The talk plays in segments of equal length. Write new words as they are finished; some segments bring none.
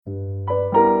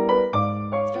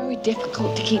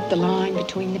difficult to keep the line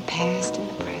between the past and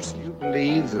the present. Do you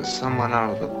believe that someone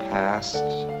out of the past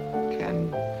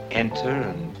can enter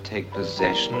and take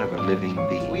possession of a living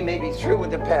being? We may be through with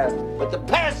the past, but the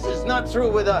past is not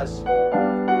through with us.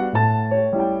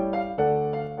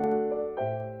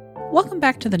 Welcome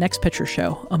back to The Next Picture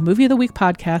Show, a Movie of the Week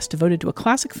podcast devoted to a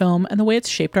classic film and the way it's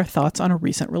shaped our thoughts on a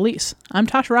recent release. I'm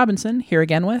Tasha Robinson, here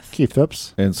again with Keith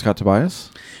Phipps and Scott Tobias.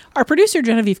 Our producer,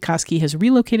 Genevieve Koski, has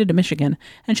relocated to Michigan,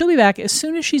 and she'll be back as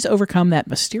soon as she's overcome that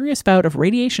mysterious bout of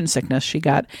radiation sickness she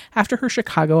got after her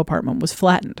Chicago apartment was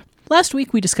flattened. Last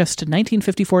week, we discussed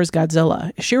 1954's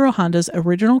Godzilla, Ishiro Honda's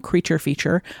original creature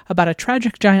feature about a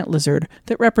tragic giant lizard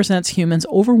that represents humans'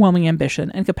 overwhelming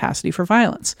ambition and capacity for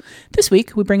violence. This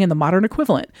week, we bring in the modern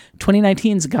equivalent,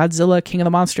 2019's Godzilla King of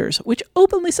the Monsters, which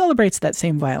openly celebrates that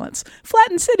same violence.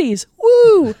 Flatten cities!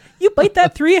 Woo! You bite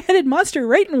that three-headed monster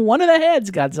right in one of the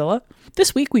heads, Godzilla.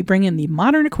 This week, we bring in the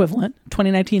modern equivalent,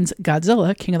 2019's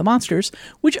Godzilla King of the Monsters,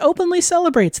 which openly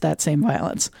celebrates that same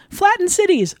violence. Flatten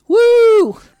cities!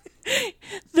 Woo!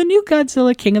 The new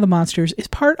Godzilla King of the Monsters is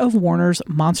part of Warner's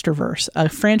Monsterverse, a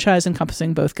franchise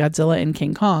encompassing both Godzilla and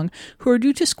King Kong, who are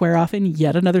due to square off in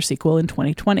yet another sequel in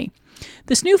 2020.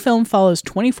 This new film follows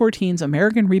 2014's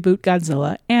American reboot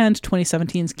Godzilla and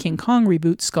 2017's King Kong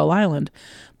reboot Skull Island,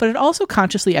 but it also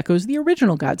consciously echoes the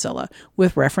original Godzilla,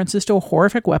 with references to a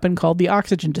horrific weapon called the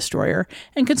Oxygen Destroyer,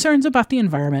 and concerns about the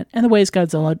environment and the ways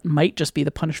Godzilla might just be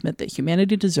the punishment that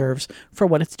humanity deserves for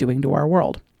what it's doing to our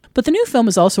world. But the new film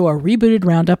is also a rebooted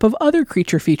roundup of other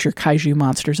creature feature kaiju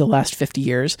monsters of the last 50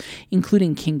 years,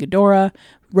 including King Ghidorah,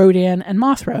 Rodan, and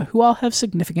Mothra, who all have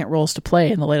significant roles to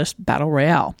play in the latest Battle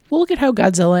Royale. We'll look at how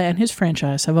Godzilla and his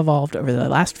franchise have evolved over the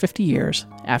last 50 years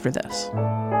after this.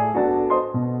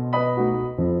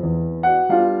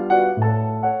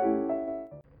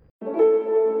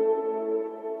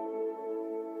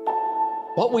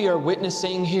 What we are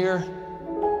witnessing here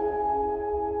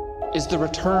is the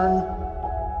return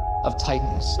of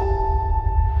Titans.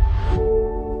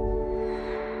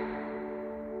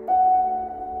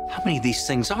 How many of these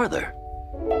things are there?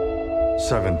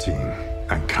 17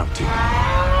 and counting.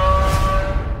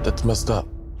 That's messed up.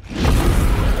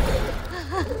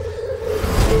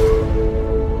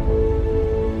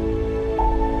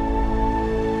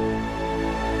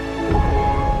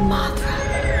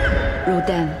 Mothra,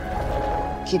 Rodan,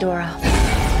 Ghidorah.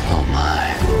 Oh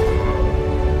my.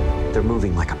 They're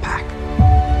moving like a pack.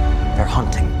 They're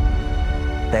hunting.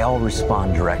 They all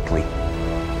respond directly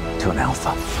to an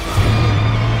alpha.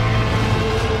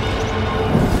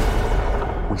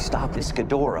 We stop this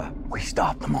Ghidorah. We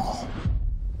stop them all.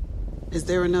 Is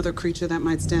there another creature that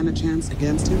might stand a chance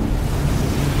against him?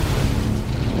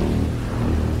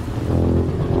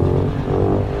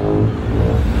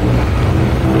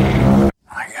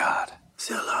 My God,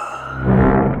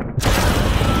 Zilla.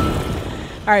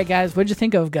 All right, guys, what'd you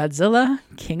think of Godzilla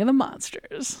King of the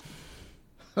Monsters?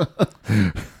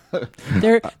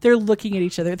 They're looking at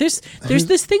each other. There's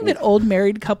this thing that old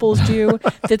married couples do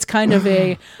that's kind of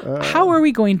a how are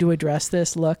we going to address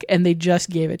this look, and they just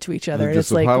gave it to each other. And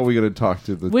it's like, how are we going to talk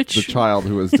to the child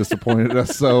who has disappointed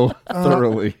us so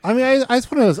thoroughly? I mean, I just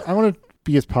want to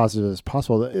be as positive as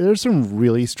possible. There's some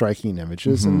really striking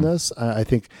images in this. I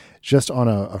think just on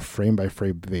a frame by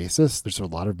frame basis, there's a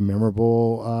lot of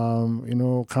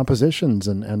memorable, compositions,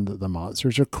 and the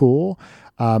monsters are cool.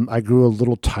 I grew a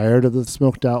little tired of the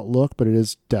smoked out look, but it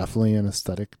is definitely an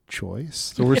aesthetic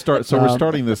choice. So we're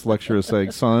starting this lecture saying,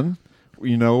 son,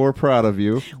 we're proud of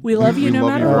you. We love you no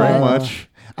matter what. what. Very much.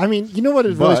 I mean, you know what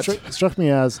it really struck me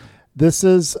as? This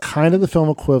is kind of the film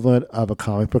equivalent of a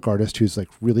comic book artist who's like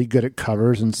really good at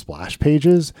covers and splash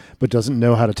pages, but doesn't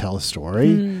know how to tell a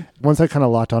story. Once I kind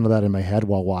of locked onto that in my head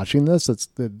while watching this, it's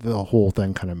the whole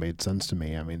thing kind of made sense to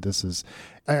me. I mean,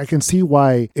 I can see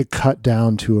why it cut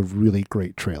down to a really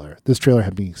great trailer. This trailer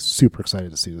had me super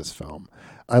excited to see this film.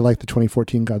 I like the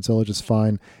 2014 Godzilla just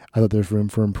fine. I thought there's room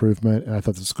for improvement, and I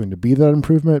thought this was going to be that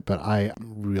improvement, but I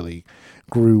really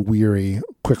grew weary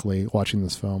quickly watching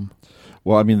this film.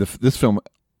 Well, I mean, this film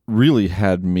really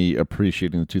had me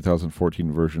appreciating the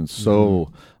 2014 version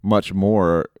so much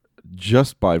more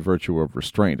just by virtue of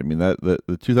restraint. I mean,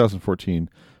 the 2014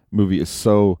 movie is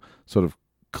so sort of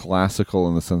classical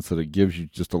in the sense that it gives you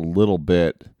just a little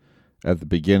bit at the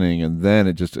beginning, and then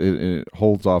it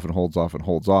holds off and holds off and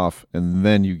holds off, and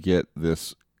then you get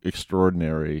this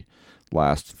extraordinary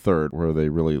last third where they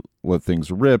really let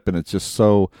things rip, and it's just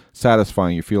so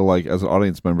satisfying. You feel like as an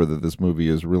audience member that this movie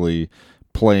is really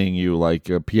playing you like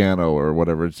a piano or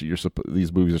whatever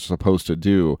these movies are supposed to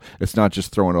do. It's not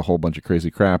just throwing a whole bunch of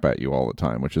crazy crap at you all the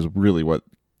time, which is really what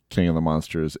King of the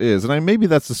Monsters is. And maybe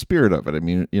that's the spirit of it. I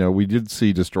mean, we did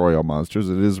see Destroy All Monsters.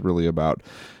 It is really about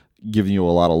giving you a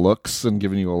lot of looks and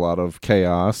giving you a lot of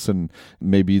chaos, and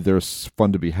maybe there's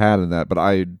fun to be had in that, but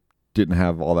I didn't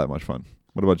have all that much fun.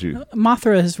 What about you?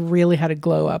 Mothra has really had a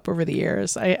glow up over the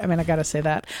years. I mean, I got to say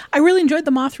that. I really enjoyed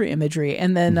the Mothra imagery.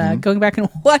 And then going back and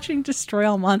watching Destroy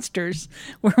All Monsters,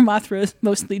 where Mothra is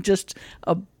mostly just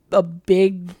a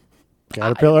big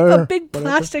caterpillar, a big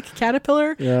plastic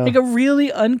caterpillar, like a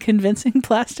really unconvincing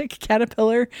plastic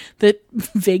caterpillar that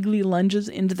vaguely lunges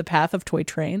into the path of toy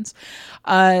trains.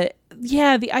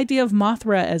 The idea of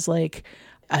Mothra as like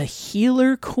a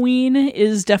healer queen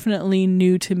is definitely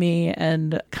new to me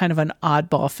and kind of an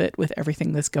oddball fit with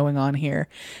everything that's going on here.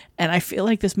 And I feel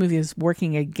like this movie is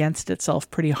working against itself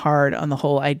pretty hard on the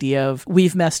whole idea of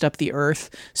we've messed up the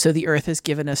Earth, so the Earth has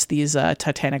given us these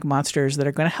titanic monsters that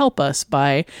are going to help us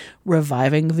by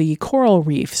reviving the coral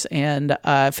reefs and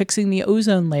fixing the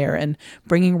ozone layer and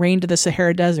bringing rain to the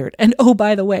Sahara Desert. And oh,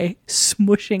 by the way,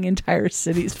 smushing entire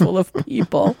cities full of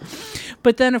people.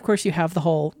 But then, of course, you have the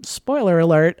whole spoiler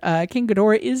alert. King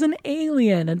Ghidorah is an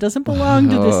alien and doesn't belong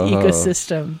to this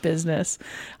ecosystem business.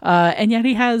 And yet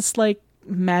he has like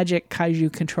magic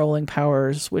kaiju controlling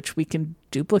powers, which we can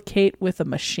duplicate with a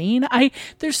machine.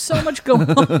 There's so much going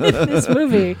on in this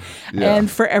movie. And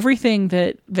for everything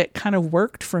that kind of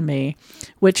worked for me,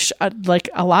 which like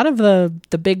a lot of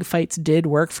the big fights did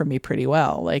work for me pretty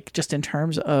well, like just in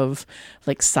terms of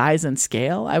like size and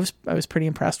scale, I was pretty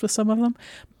impressed with some of them.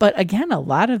 But again, a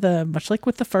lot of much like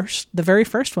with the very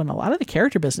first one, a lot of the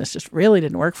character business just really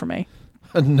didn't work for me.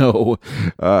 No,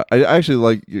 I actually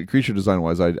like creature design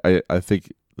wise. I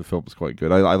think the film is quite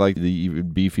good. I like the even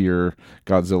beefier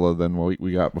Godzilla than what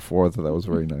we got before. I thought that was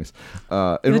very nice.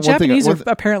 And the Japanese are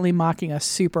apparently mocking us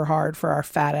super hard for our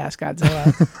fat ass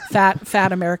Godzilla,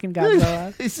 fat American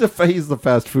Godzilla. He's the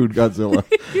fast food Godzilla.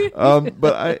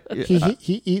 But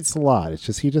he eats a lot. It's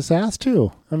just he just has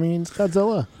to. I mean, it's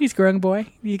Godzilla. He's growing boy.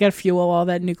 You got to fuel all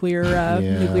that nuclear breath.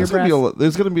 There's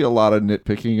going to be a lot of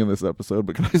nitpicking in this episode,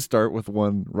 but can I start with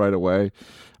one right away?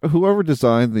 Whoever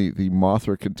designed the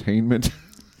Mothra containment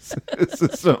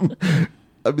system,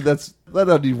 I mean, that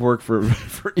doesn't even work for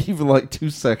even like 2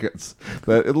 seconds.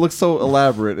 That it looks so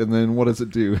elaborate, and then what does it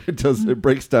do? It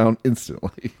breaks down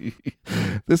instantly.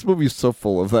 This movie is so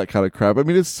full of that kind of crap. I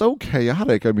mean, it's so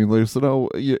chaotic. I mean, there's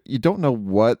you don't know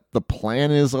what the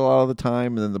plan is a lot of the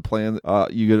time, and then the plan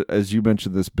you get, as you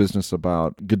mentioned, this business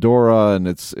about Ghidorah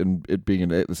and it being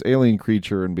this alien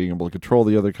creature and being able to control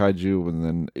the other kaiju, and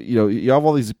then you have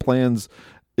all these plans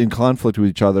in conflict with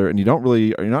each other, and you're not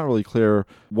really clear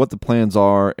what the plans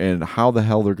are and how the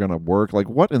hell they're going to work. Like,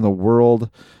 what in the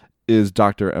world is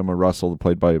Dr. Emma Russell,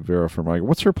 played by Vera Farmiga?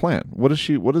 What's her plan? What is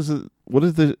it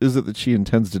that she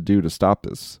intends to do to stop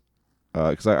this?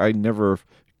 Because I never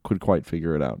could quite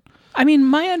figure it out. I mean,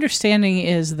 my understanding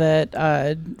is that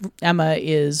Emma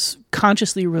is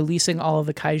consciously releasing all of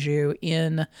the kaiju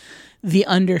in the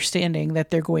understanding that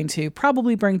they're going to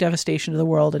probably bring devastation to the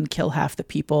world and kill half the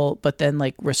people, but then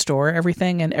like restore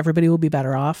everything and everybody will be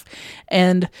better off.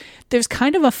 And there's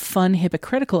kind of a fun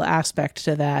hypocritical aspect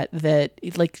to that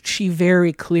like she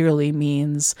very clearly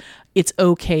means it's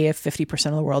okay if 50%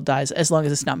 of the world dies as long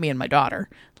as it's not me and my daughter.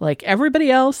 Like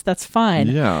everybody else, that's fine.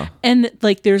 Yeah. And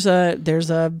like there's a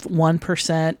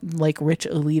 1% like rich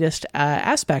elitist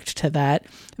aspect to that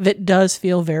does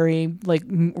feel very like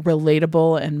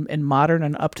relatable and modern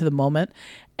and up to the moment,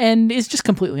 and is just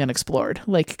completely unexplored,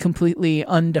 like completely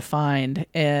undefined,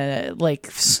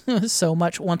 like so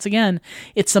much. Once again,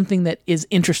 it's something that is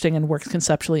interesting and works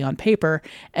conceptually on paper,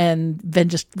 and then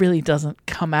just really doesn't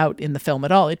come out in the film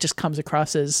at all. It just comes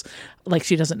across as like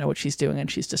she doesn't know what she's doing and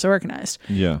she's disorganized.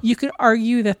 Yeah, you could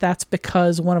argue that that's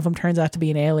because one of them turns out to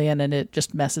be an alien and it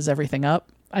just messes everything up.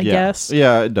 I guess.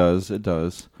 Yeah, it does.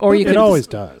 Or it always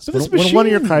does. When one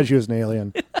of your kaiju is an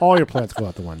alien, all your plans go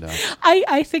out the window.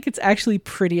 I think it's actually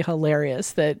pretty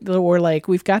hilarious that we're like,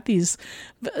 we've got these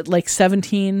like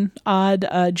 17 odd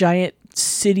giant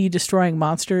city destroying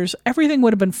monsters. Everything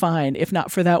would have been fine if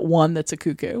not for that one that's a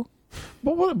cuckoo.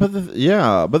 But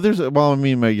there's, well, I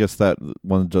mean, I guess that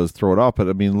one does throw it off, but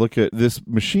I mean, look at this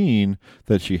machine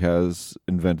that she has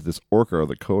invented, this Orca,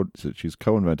 the code that she's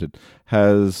co-invented,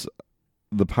 has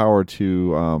the power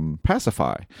to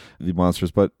pacify the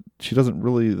monsters, but she doesn't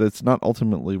really, that's not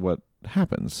ultimately what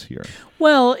happens here.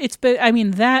 Well,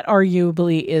 that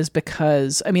arguably is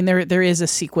because, I mean, there is a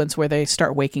sequence where they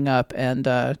start waking up and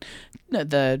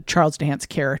the Charles Dance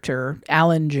character,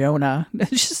 Alan Jonah.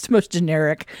 It's just the most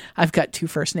generic, I've got two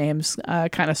first names,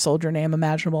 kind of soldier name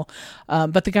imaginable.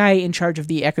 But the guy in charge of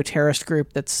the eco-terrorist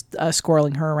group that's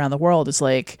squirreling her around the world is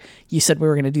like, you said we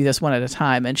were going to do this one at a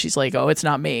time. And she's like, oh, it's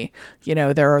not me.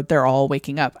 They're all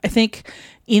waking up. I think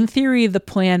in theory, the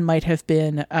plan might have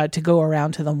been to go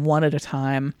around to them one at a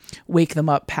time, wake them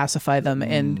up, pacify them,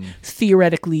 and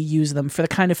theoretically use them for the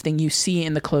kind of thing you see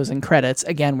in the closing credits,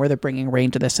 again, where they're bringing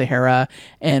rain to the Sahara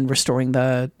and restoring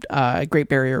the Great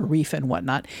Barrier Reef and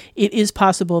whatnot. It is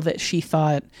possible that she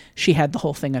thought she had the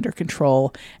whole thing under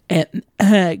control, and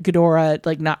Ghidorah,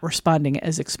 like, not responding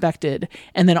as expected,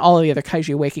 and then all of the other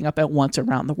kaiju waking up at once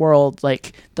around the world,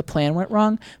 like, the plan went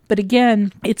wrong. But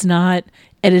again, it's not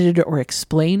edited or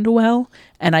explained well,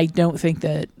 and I don't think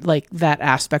that like that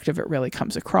aspect of it really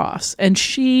comes across. And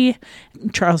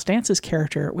Charles Dance's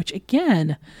character, which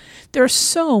again, there are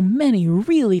so many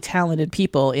really talented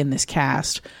people in this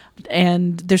cast,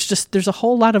 and there's a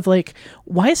whole lot of like,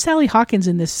 why is Sally Hawkins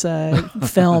in this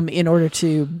film in order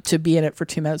to be in it for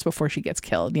 2 minutes before she gets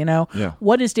killed? Yeah.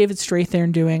 What is David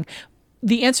Strathairn doing?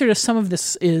 The answer to some of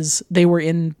this is they were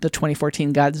in the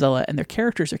 2014 Godzilla and their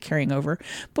characters are carrying over.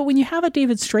 But when you have a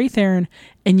David Strathairn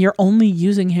and you're only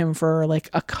using him for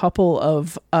like a couple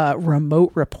of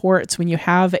remote reports, when you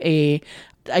have a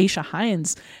Aisha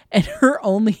Hines and her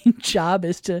only job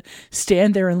is to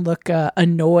stand there and look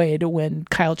annoyed when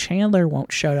Kyle Chandler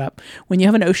won't show up, when you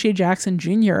have an O'Shea Jackson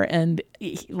Jr. and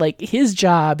like his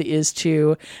job is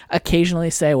to occasionally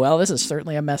say, well, this is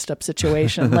certainly a messed up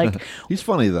situation. Like, he's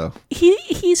funny though.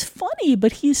 He's funny,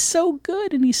 but he's so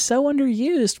good and he's so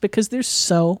underused because there's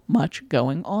so much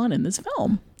going on in this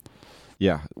film.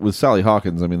 Yeah, with Sally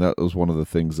Hawkins, I mean, that was one of the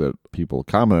things that people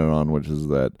commented on, which is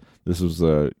that this was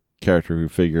a character who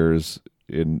was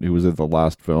in the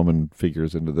last film and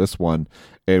figures into this one,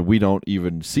 and we don't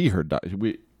even see her die.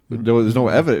 There's no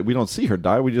evidence. We don't see her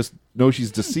die. We just know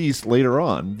she's deceased later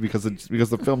on because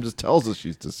the film just tells us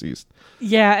she's deceased.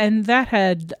 Yeah, and that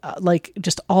had like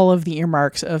just all of the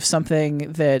earmarks of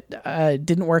something that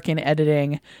didn't work in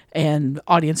editing, and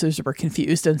audiences were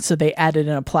confused, and so they added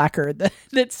in a placard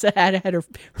that had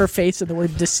her face and the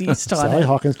word deceased on it. Sally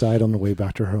Hawkins died on the way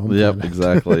back to her home planet. Yep,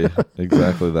 exactly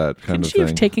that kind Couldn't of she thing.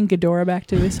 Have taken Ghidorah back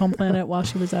to his home planet while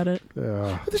she was at it?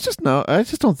 Yeah. I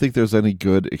just don't think there's any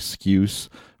good excuse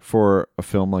for a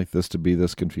film like this to be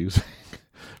this confusing.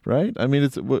 Right? I mean,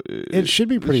 it should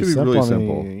be pretty simple. Really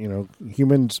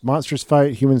simple. Monsters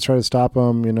fight, humans try to stop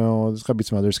them. There's got to be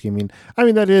some other scheming. I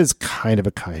mean, that is kind of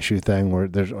a kaiju thing where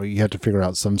you have to figure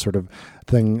out some sort of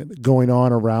thing going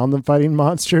on around them fighting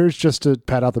monsters just to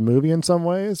pad out the movie in some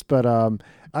ways. But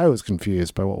I was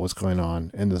confused by what was going on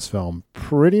in this film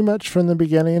pretty much from the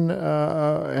beginning.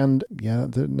 And yeah,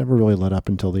 that never really led up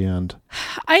until the end.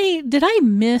 Did I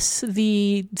miss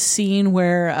the scene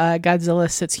where Godzilla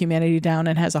sits humanity down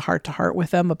and has a heart-to-heart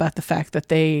with them about the fact that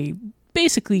they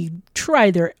basically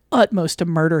tried their utmost to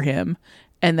murder him,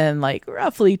 and then like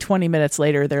roughly 20 minutes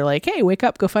later they're like, hey, wake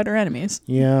up, go fight our enemies.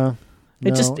 Yeah.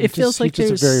 It feels like he's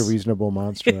just a very reasonable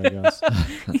monster, I guess.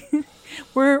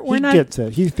 He gets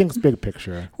it. He thinks big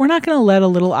picture. We're not going to let a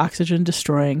little oxygen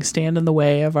destroying stand in the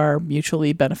way of our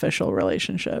mutually beneficial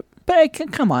relationship. But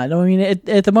come on, I mean,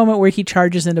 at the moment where he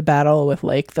charges into battle with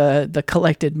like the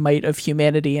collected might of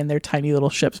humanity and their tiny little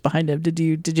ships behind him, did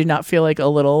you not feel like a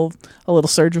little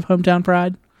surge of hometown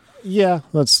pride? Yeah,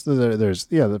 there's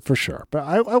for sure. But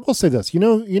I will say this, you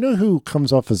know who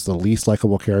comes off as the least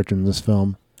likable character in this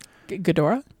film?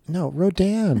 Ghidorah? No,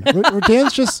 Rodan.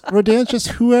 Rodan's just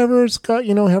whoever's got,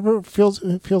 whoever feels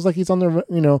like he's on the,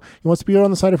 he wants to be on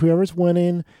the side of whoever's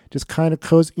winning. Just kind of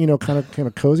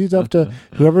cozies up to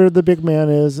whoever the big man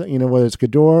is, whether it's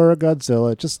Ghidorah or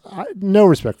Godzilla. Just no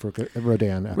respect for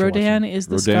Rodan. Rodan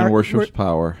worships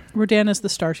power. Rodan is the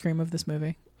Starscream of this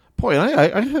movie. Boy,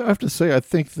 I have to say, I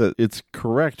think that it's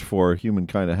correct for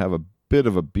humankind to have a bit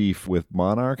of a beef with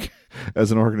Monarch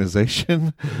as an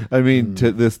organization. I mean,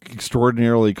 to this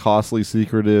extraordinarily costly,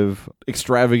 secretive,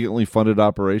 extravagantly funded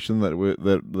operation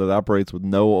that operates with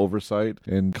no oversight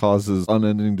and causes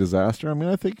unending disaster. I mean,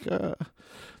 I think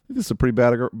this is a pretty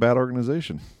bad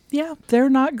organization. Yeah, they're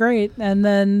not great. And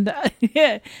then,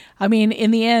 I mean,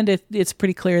 in the end, it's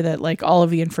pretty clear that like all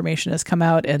of the information has come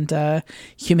out, and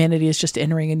humanity is just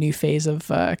entering a new phase of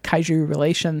kaiju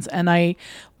relations. And I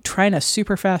trying to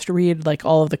super fast read like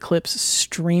all of the clips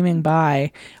streaming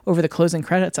by over the closing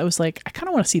credits, I was like, I kind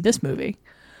of want to see this movie.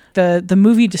 The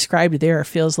movie described there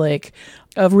feels like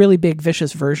a really big,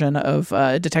 vicious version of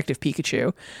Detective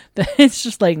Pikachu. It's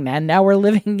just like, now we're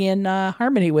living in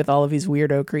harmony with all of these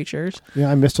weirdo creatures. Yeah,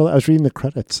 I was reading the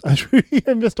credits.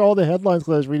 I missed all the headlines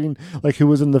because I was reading like who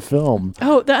was in the film.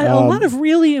 Oh, a lot of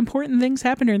really important things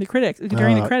happen during the credits.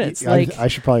 I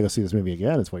should probably go see this movie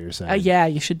again. Is what you're saying? Yeah,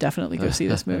 you should definitely go see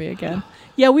this movie again.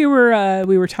 Yeah, we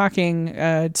were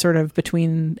talking sort of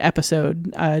between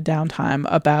episode downtime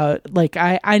about like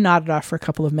I nodded off for a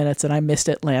couple of minutes and I missed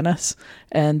Atlantis,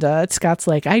 and Scott's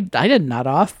like, I didn't nod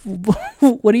off.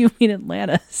 What do you mean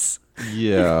Atlantis?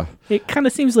 Yeah, it kind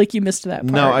of seems like you missed that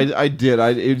part. No, I did.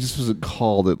 It just wasn't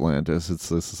called Atlantis.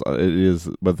 It is,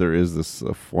 but there is this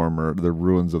the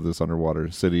ruins of this underwater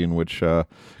city in which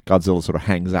Godzilla sort of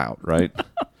hangs out, right?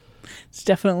 It's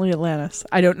definitely Atlantis.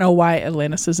 I don't know why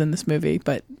Atlantis is in this movie,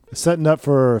 but setting up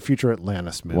for a future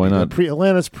Atlantis movie. Why not?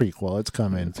 Atlantis prequel. It's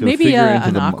coming. It's maybe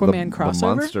an Aquaman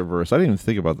crossover. The MonsterVerse. I didn't even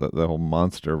think about the whole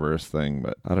MonsterVerse thing,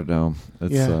 but I don't know.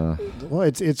 Well,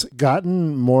 it's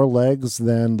gotten more legs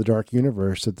than the Dark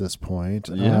Universe at this point.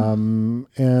 Yeah.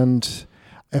 And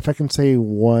if I can say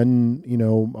one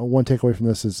takeaway from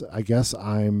this is, I guess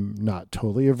I'm not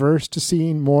totally averse to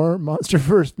seeing more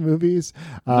MonsterVerse movies.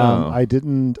 No. I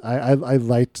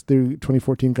liked the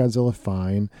 2014 Godzilla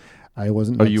fine. I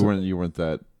wasn't. Oh, you weren't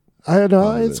that. I don't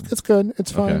know. It's good.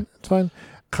 It's fine. Okay. It's fine.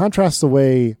 Contrast the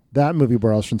way that movie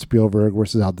borrows from Spielberg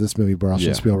versus how this movie borrows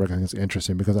from Spielberg. I think it's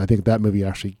interesting because I think that movie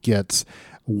actually gets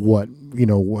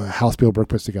how Spielberg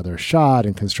puts together a shot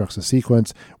and constructs a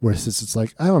sequence, whereas it's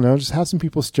like, I don't know, just have some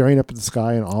people staring up at the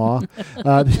sky in awe.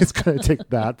 It's going to take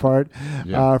that part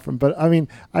but I mean,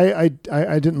 I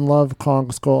didn't love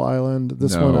Kong Skull Island.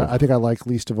 This one I think I like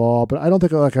least of all, but I don't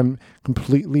think I'm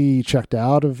completely checked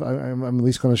out of. I'm at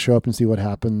least going to show up and see what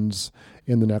happens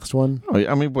in the next one. Oh,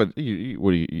 I mean, what are you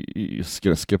going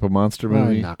to skip a monster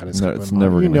movie? I'm not going to skip it's it.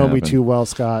 Never. You know happen. Me too well,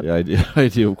 Scott. Yeah, I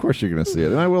do. Of course, you're going to see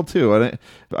it, and I will too. And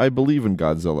I believe in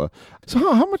Godzilla. So,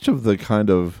 how much of the kind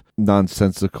of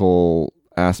nonsensical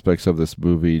aspects of this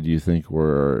movie do you think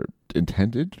were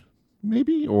intended?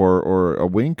 Maybe, or a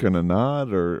wink and a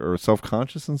nod, or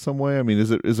self-conscious in some way. I mean,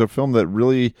 is a film that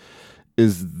really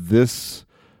is this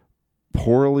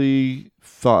poorly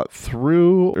thought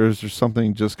through, or is there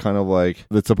something just kind of like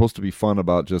that's supposed to be fun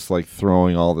about just like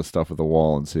throwing all this stuff at the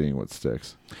wall and seeing what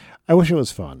sticks? I wish it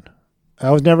was fun.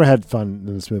 I never had fun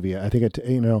in this movie. I think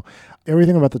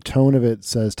everything about the tone of it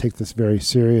says take this very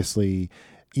seriously,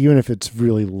 even if it's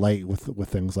really light with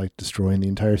things like destroying the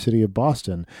entire city of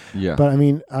Boston. Yeah. But I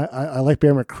mean, I like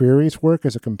Bear McCreary's work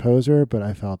as a composer, but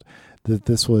I felt that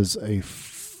this was a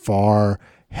far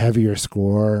heavier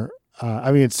score.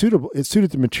 I mean, it suited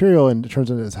the material in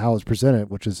terms of how it's presented,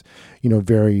 which is,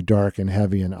 very dark and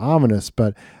heavy and ominous.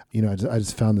 But, I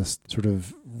just found this sort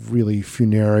of really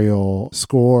funereal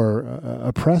score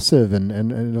oppressive,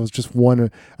 and it was just one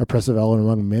oppressive element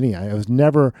among many. I was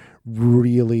never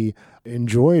really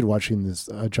enjoyed watching this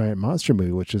giant monster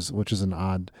movie, which is an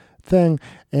odd thing.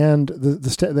 And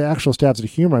the actual stabs of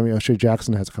humor, I mean, O'Shea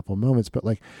Jackson has a couple of moments, but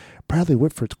like Bradley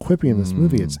Whitford's quippy in this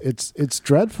movie, it's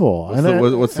dreadful.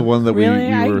 What's the one that we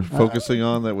were focusing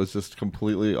on that was just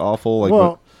completely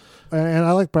awful? And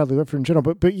I like Bradley Whitford in general,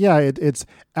 but yeah, it's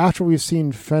after we've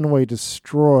seen Fenway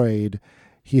destroyed,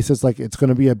 he says like it's going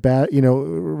to be a bad,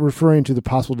 referring to the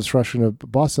possible destruction of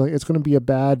Boston, like, it's going to be a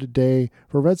bad day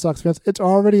for Red Sox fans. It's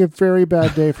already a very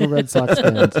bad day for Red Sox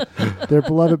fans. Their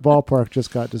beloved ballpark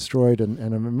just got destroyed, and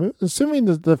I'm assuming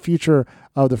that the future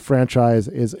of the franchise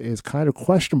is kind of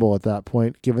questionable at that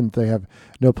point, given that they have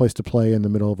no place to play in the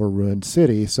middle of a ruined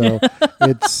city. So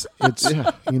it's you're saying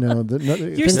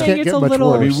it's a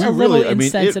little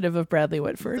insensitive of Bradley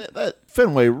Whitford. That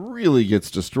Fenway really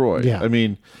gets destroyed. Yeah. I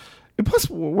mean. And plus,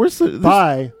 where's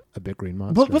by a big green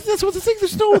monster? But that's what the thing.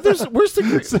 Where's the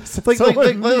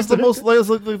green? That's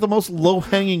the most low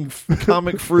hanging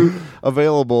comic fruit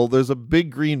available. There's a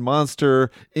big green monster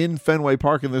in Fenway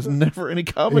Park, and there's never any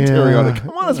commentary on it.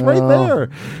 Come on, it's right there.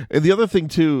 And the other thing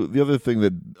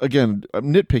that, again,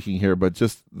 I'm nitpicking here, but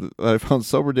just that I found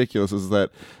so ridiculous is that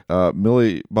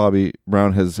Millie Bobby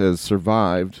Brown has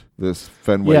survived this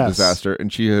Fenway disaster,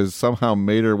 and she has somehow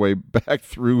made her way back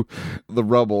through the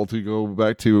rubble to go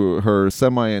back to her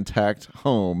semi-intact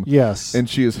home. Yes. And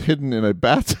she is hidden in a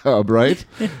bathtub, right?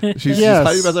 She's hiding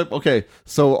in a bathtub. Okay,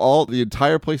 so the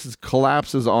entire place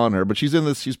collapses on her, but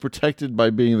she's protected by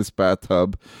being in this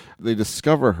bathtub. They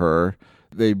discover her.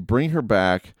 They bring her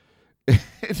back.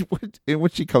 And when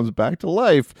she comes back to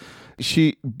life,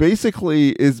 she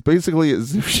basically is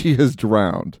as if she has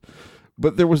drowned.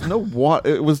 but there was no water.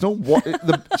 It was no water.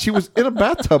 She was in a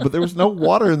bathtub, but there was no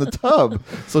water in the tub.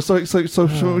 So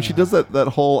when she does that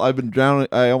whole "I've been drowning,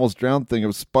 I almost drowned" thing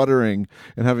of sputtering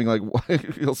and having like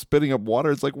spitting up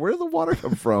water, it's like, where did the water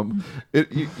come from?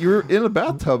 You're in a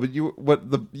bathtub and you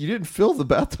didn't fill the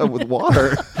bathtub with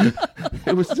water.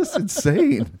 It was just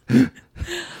insane.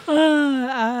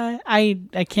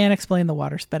 I can't explain the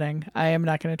water spitting. I am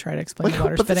not going to try to explain the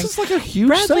water spitting. This is like a huge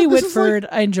Bradley set. Whitford,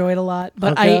 I enjoyed a lot,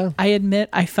 but Okay. I admit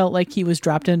I felt like he was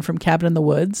dropped in from Cabin in the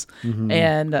Woods,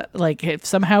 and like if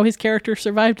somehow his character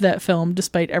survived that film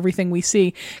despite everything we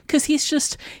see, because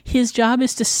his job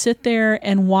is to sit there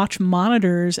and watch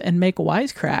monitors and make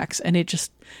wisecracks, and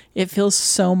it feels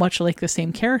so much like the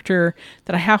same character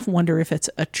that I half wonder if it's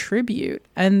a tribute.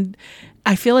 And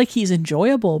I feel like he's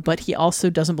enjoyable, but he also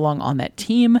doesn't belong on that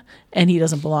team, and he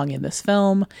doesn't belong in this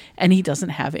film, and he doesn't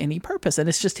have any purpose. And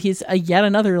it's just, he's yet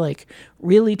another like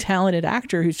really talented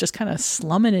actor who's just kind of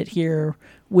slumming it here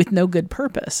with no good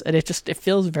purpose. And it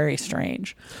feels very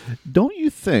strange. Don't you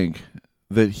think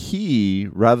that he,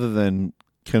 rather than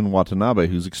Ken Watanabe,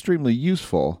 who's extremely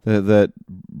useful, that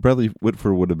Bradley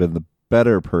Whitford would have been the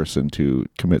better person to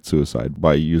commit suicide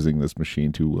by using this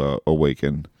machine to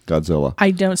awaken Godzilla?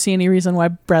 I don't see any reason why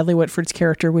Bradley Whitford's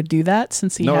character would do that,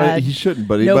 since he had he shouldn't.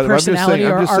 But no but personality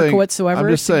or arc whatsoever. I'm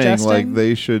just saying, suggesting. like,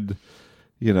 they should,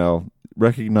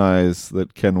 recognize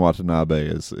that Ken Watanabe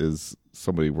is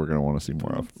somebody we're going to want to see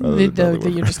more of.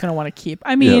 That you're just going to want to keep.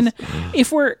 I mean, Yes.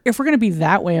 if we're going to be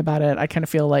that way about it, I kind of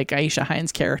feel like Aisha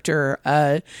Hines' character,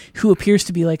 who appears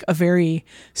to be like a very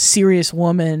serious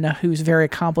woman who's very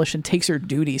accomplished and takes her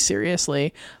duty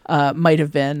seriously, might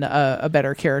have been a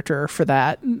better character for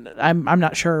that. I'm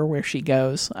not sure where she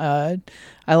goes. I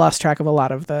lost track of a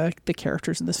lot of the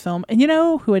characters in this film, and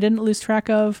who I didn't lose track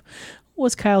of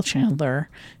was Kyle Chandler,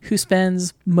 who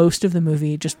spends most of the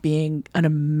movie just being an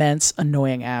immense,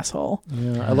 annoying asshole.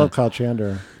 Yeah, I love Kyle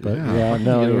Chandler, but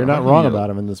no, you're not wrong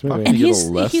about him in this movie. And he's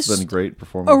less than great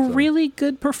performance. A really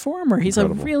good performer. He's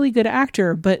Incredible. a really good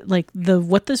actor, but like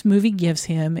what this movie gives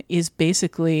him is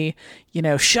basically,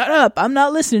 shut up, I'm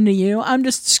not listening to you. I'm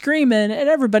just screaming at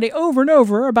everybody over and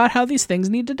over about how these things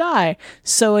need to die.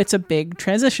 So it's a big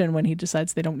transition when he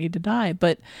decides they don't need to die.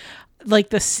 But like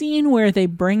the scene where they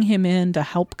bring him in to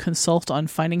help consult on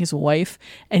finding his wife,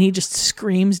 and he just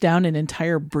screams down an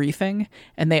entire briefing,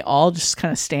 and they all just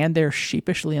kind of stand there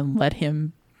sheepishly and let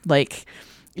him like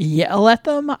yell at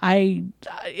them.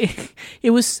 It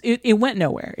went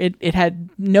nowhere. It had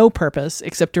no purpose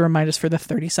except to remind us for the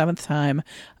 37th time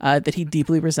that he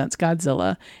deeply resents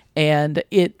Godzilla, and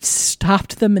it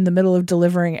stopped them in the middle of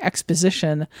delivering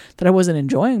exposition that I wasn't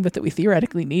enjoying, but that we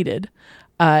theoretically needed.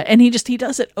 And he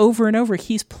does it over and over.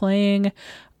 He's playing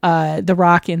The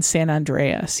Rock in San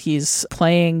Andreas. He's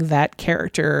playing that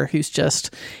character who's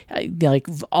just like,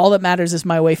 all that matters is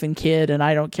my wife and kid, and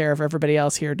I don't care if everybody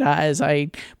else here dies.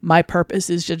 My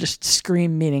purpose is to just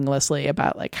scream meaninglessly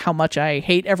about like how much I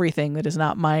hate everything that is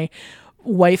not my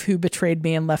wife who betrayed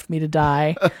me and left me to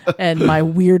die, and my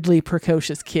weirdly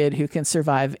precocious kid who can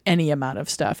survive any amount of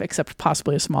stuff except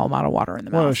possibly a small amount of water in the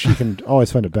mouth. Well, she can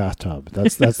always find a bathtub.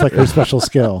 That's like her special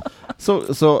skill. I've got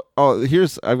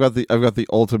the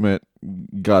ultimate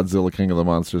Godzilla King of the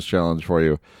Monsters challenge for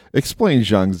you. Explain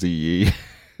Zhang Ziyi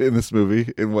in this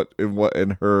movie,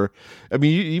 in her. I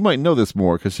mean, you might know this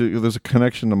more because there's a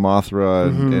connection to Mothra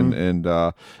and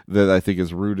that I think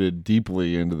is rooted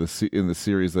deeply into in the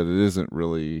series, that it isn't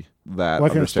really that. Well,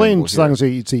 I can explain Zhang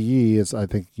Ziyi is, I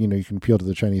think, you can appeal to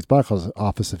the Chinese box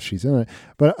office if she's in it.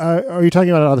 But are you talking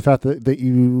about the fact that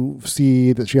you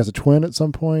see that she has a twin at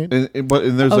some point? And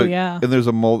there's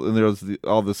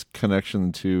all this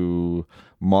connection to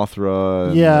Mothra.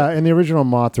 In the original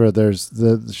Mothra,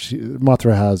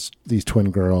 Mothra has these twin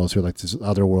girls who are like this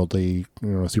otherworldly,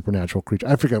 supernatural creature.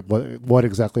 I forget what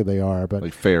exactly they are, but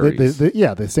like fairies.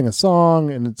 They sing a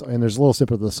song, and there's a little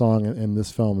snippet of the song in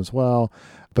this film as well,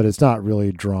 but it's not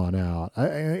really drawn out.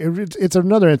 It's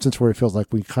another instance where it feels like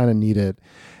we kind of needed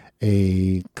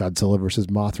a Godzilla versus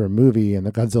Mothra movie and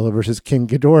the Godzilla versus King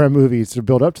Ghidorah movies to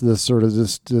build up to this sort of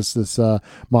this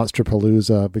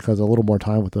Monsterpalooza, because a little more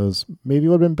time with those maybe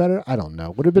would have been better. I don't know.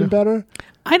 Would have been better?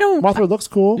 Mothra looks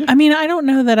cool. I mean, I don't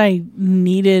know that I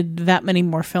needed that many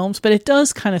more films, but it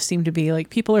does kind of seem to be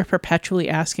like people are perpetually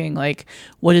asking, like,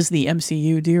 what does the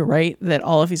MCU do right that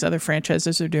all of these other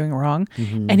franchises are doing wrong?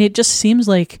 Mm-hmm. And it just seems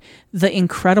like the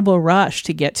incredible rush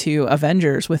to get to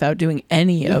Avengers without doing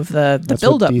any of the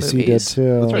build-up movies. DC did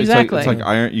too. That's right. Exactly. It's like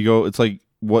Iron. It's like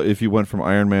what if you went from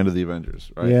Iron Man to the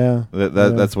Avengers, right? Yeah.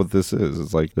 That's what this is.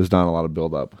 It's like there's not a lot of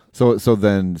build up. So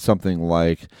then something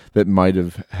like that might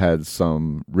have had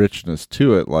some richness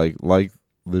to it, like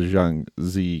the Zhang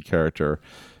Zi character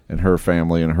and her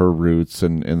family and her roots,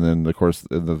 and then of course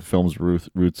the film's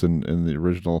roots in the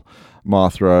original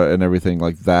Mothra and everything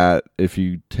like that. If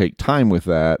you take time with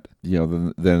that,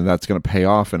 then that's going to pay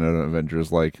off in an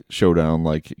Avengers like showdown,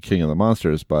 like King of the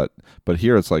Monsters. But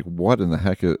here it's like, what in the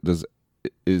heck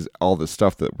is all this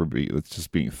stuff that's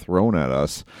just being thrown at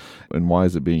us, and why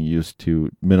is it being used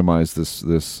to minimize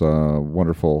this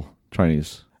wonderful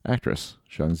Chinese actress,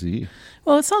 Zhang Zi?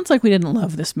 Well, it sounds like we didn't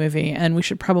love this movie, and we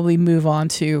should probably move on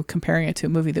to comparing it to a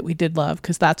movie that we did love,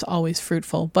 because that's always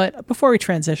fruitful. But before we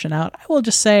transition out, I will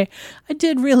just say I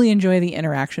did really enjoy the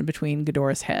interaction between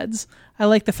Ghidorah's heads. I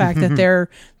like the fact that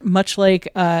they're much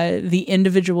like the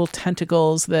individual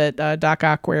tentacles that Doc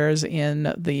Ock wears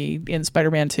in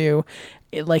Spider-Man 2.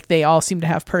 Like they all seem to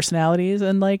have personalities,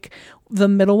 and like the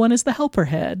middle one is the helper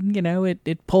head.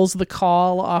 It pulls the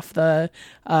call off the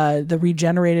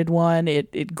regenerated one.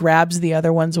 It grabs the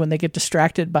other ones when they get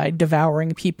distracted by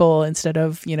devouring people instead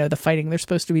of the fighting they're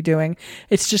supposed to be doing.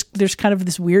 It's just there's kind of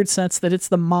this weird sense that it's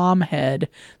the mom head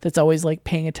that's always like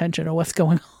paying attention to what's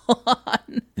going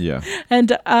on. Yeah,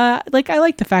 and I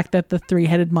like the fact that the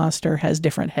 3-headed monster has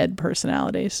different head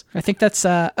personalities. I think that's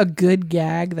a good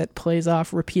gag that plays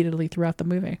off repeatedly throughout the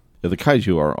movie. Yeah, the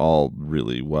kaiju are all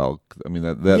really well. I mean,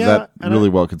 that really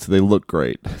well. They look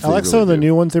great. I like some of the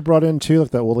new ones they brought in too,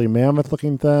 like that woolly mammoth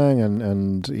looking thing,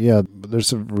 and yeah, there's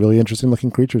some really interesting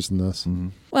looking creatures in this. Mm-hmm.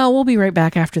 Well, we'll be right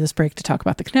back after this break to talk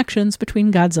about the connections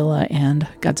between Godzilla and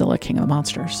Godzilla King of the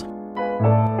Monsters.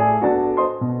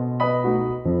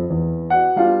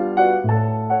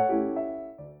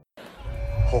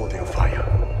 Hold your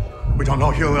fire. We don't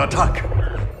know he'll attack.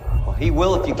 Well, he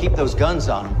will if you keep those guns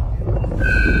on him.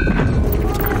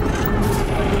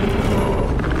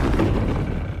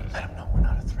 Let him know we're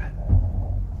not a threat.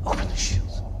 Open the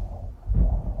shields.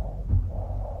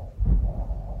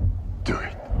 Do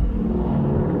it.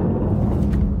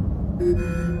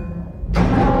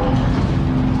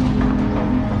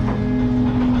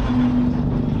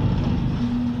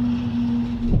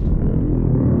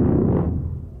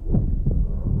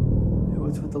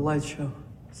 What's with the light show?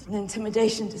 It's an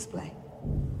intimidation display.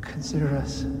 Consider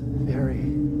us very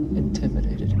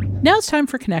intimidated. Now it's time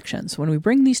for Connections, when we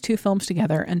bring these two films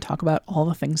together and talk about all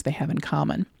the things they have in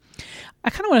common. I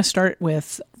kind of want to start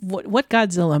with what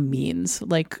Godzilla means.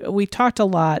 Like, we talked a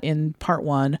lot in part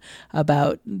 1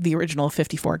 about the original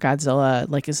 54 Godzilla,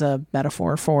 like as a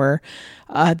metaphor for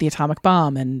the atomic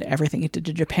bomb and everything it did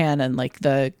to Japan and like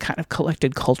the kind of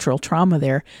collected cultural trauma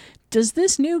there. Does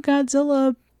this new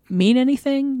Godzilla mean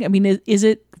anything? I mean, is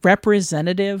it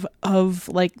representative of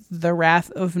like the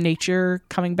wrath of nature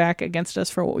coming back against us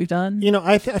for what we've done?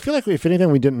 I feel like if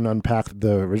anything, we didn't unpack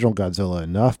the original Godzilla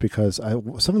enough, because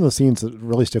some of the scenes that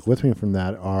really stick with me from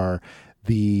that are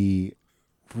the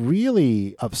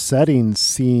really upsetting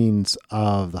scenes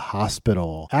of the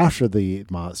hospital after the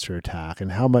monster attack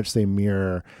and how much they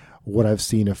mirror what I've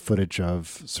seen of footage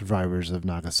of survivors of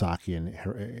Nagasaki and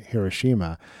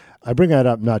Hiroshima. I bring that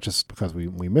up not just because we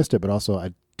missed it, but also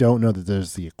I don't know that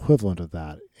there's the equivalent of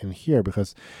that in here,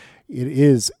 because it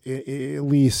is, at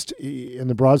least in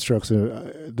the broad strokes,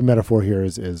 the metaphor here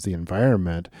is the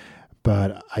environment,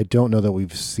 but I don't know that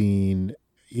we've seen,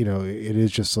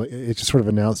 it's just sort of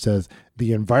announced as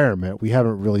the environment. We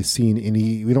don't really see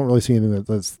anything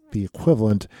that's the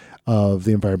equivalent of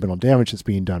the environmental damage that's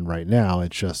being done right now.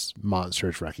 It's just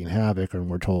monsters wreaking havoc, and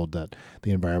we're told that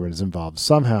the environment is involved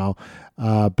somehow,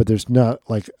 but there's not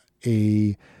like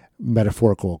a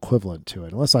metaphorical equivalent to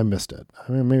it, unless I missed it.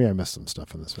 I mean, maybe I missed some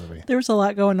stuff in this movie. There was a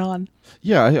lot going on.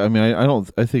 Yeah,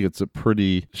 I think it's a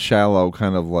pretty shallow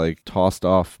kind of like tossed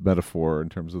off metaphor in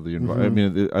terms of the environment.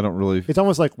 Mm-hmm. I mean, I don't really. It's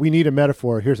almost like we need a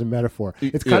metaphor. Here's a metaphor.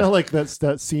 It's kind of like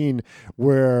that scene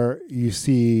where you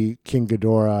see King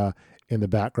Ghidorah in the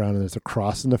background and there's a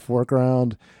cross in the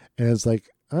foreground, and it's like,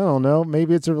 I don't know,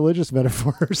 maybe it's a religious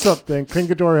metaphor or something. King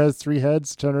Ghidorah has 3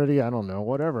 heads, eternity, I don't know,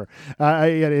 whatever.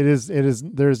 It is.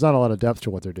 There's not a lot of depth to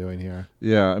what they're doing here.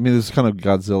 Yeah, I mean, this kind of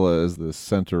Godzilla is the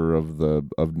center of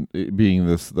being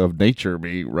this of nature,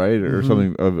 right, or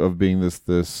something of being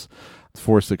this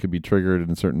force that could be triggered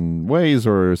in certain ways,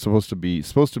 or supposed to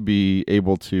be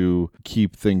able to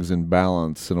keep things in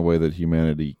balance in a way that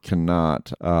humanity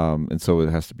cannot, and so it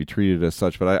has to be treated as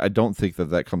such. But I don't think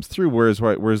that comes through. Whereas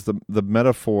the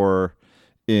metaphor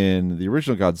in the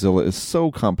original Godzilla is so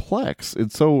complex,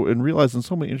 and realized in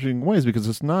so many interesting ways, because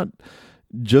it's not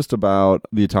just about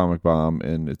the atomic bomb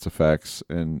and its effects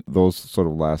and those sort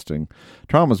of lasting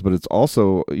traumas, but it's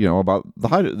also, about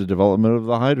the development of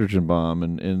the hydrogen bomb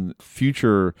and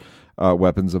future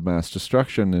weapons of mass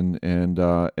destruction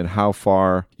and how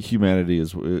far humanity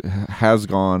has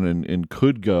gone and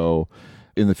could go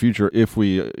in the future if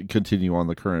we continue on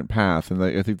the current path. And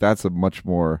I think that's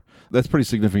that's pretty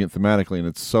significant thematically, and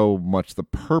it's so much the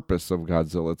purpose of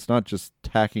Godzilla. It's not just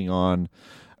tacking on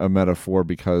a metaphor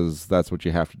because that's what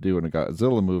you have to do in a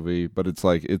Godzilla movie, but it's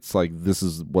like this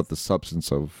is what the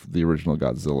substance of the original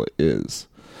Godzilla is,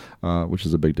 which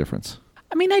is a big difference.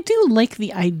 I mean, I do like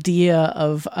the idea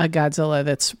of a Godzilla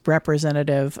that's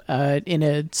representative in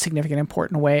a significant,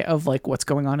 important way of like what's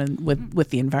going on with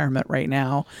the environment right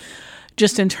now.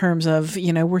 Just in terms of,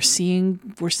 we're seeing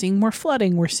more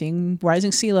flooding, we're seeing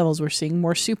rising sea levels, we're seeing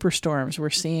more superstorms, we're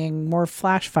seeing more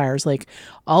flash fires, like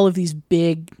all of these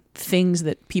big things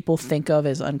that people think of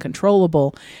as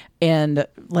uncontrollable. And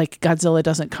like Godzilla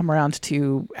doesn't come around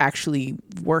to actually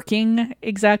working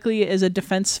exactly as a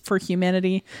defense for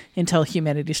humanity until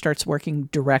humanity starts working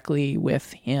directly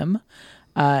with him.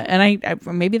 And I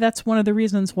maybe that's one of the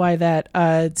reasons why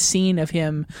that scene of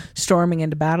him storming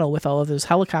into battle with all of those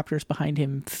helicopters behind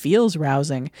him feels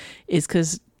rousing, is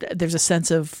because there's a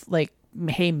sense of like,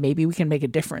 hey, maybe we can make a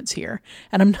difference here.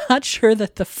 And I'm not sure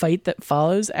that the fight that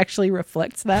follows actually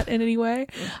reflects that in any way.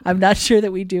 I'm not sure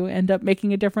that we do end up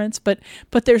making a difference, but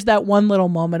there's that one little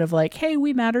moment of like, hey,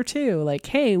 we matter too. Like,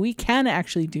 hey, we can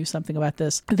actually do something about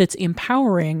this that's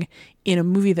empowering in a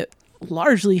movie that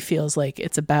largely feels like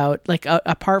it's about like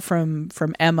apart from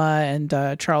Emma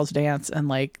and Charles Dance and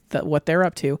like what they're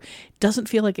up to, it doesn't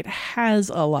feel like it has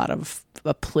a lot of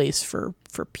a place for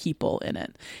people in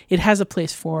it. It has a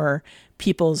place for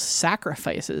people's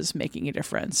sacrifices making a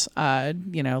difference,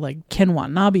 like Ken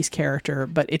Watanabe's character,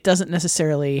 but it doesn't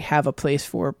necessarily have a place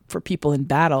for people in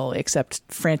battle except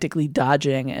frantically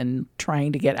dodging and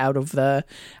trying to get out of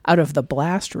the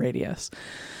blast radius.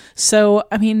 So,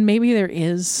 I mean, maybe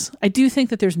I do think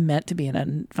that there's meant to be an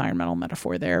environmental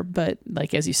metaphor there, but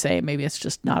like, as you say, maybe it's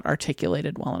just not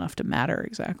articulated well enough to matter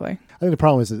exactly. I think the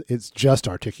problem is that it's just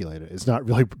articulated. It's not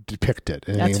really depicted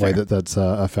in any way that's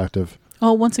effective.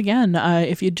 Well, once again,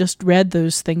 if you just read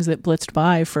those things that blitzed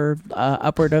by for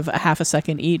upward of a half a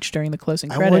second each during the closing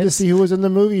credits. I wanted to see who was in the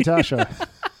movie, Tasha.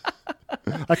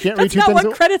 I can't read two things. That's not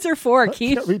what credits are for,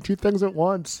 Keith. I can't read two things at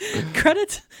once.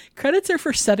 Credits are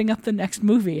for setting up the next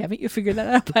movie. Haven't you figured that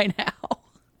out by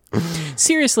now?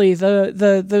 Seriously,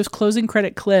 those closing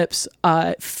credit clips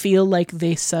feel like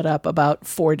they set up about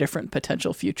 4 different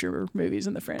potential future movies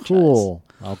in the franchise. Cool.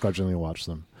 I'll grudgingly watch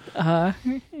them. Wait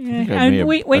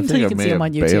until you can see them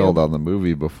on YouTube. I bailed on the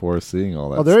movie before seeing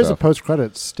all that. Oh, there is a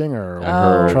post-credit stinger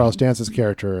where Charles Dance's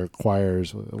character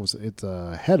acquires it's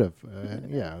a head of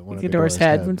one of Ghidorah's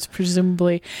head,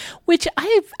 presumably. Which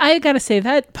I gotta say,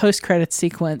 that post-credit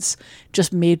sequence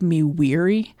just made me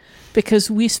weary,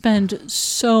 because we spend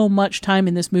so much time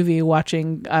in this movie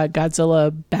watching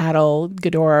Godzilla battle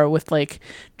Ghidorah with like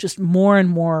just more and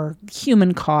more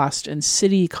human cost and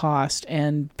city cost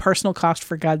and personal cost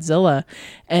for Godzilla,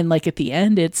 and like at the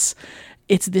end it's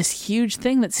this huge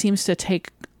thing that seems to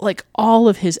take like all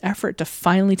of his effort to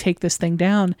finally take this thing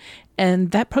down,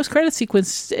 and that post-credit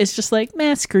sequence is just like,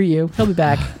 man, screw you, he'll be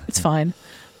back, it's fine.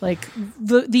 Like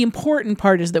the important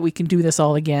part is that we can do this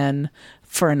all again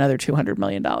for another $200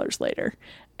 million later.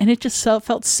 And it just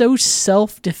felt so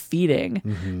self-defeating.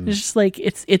 Mm-hmm. It's just like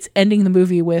it's ending the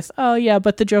movie with, oh yeah,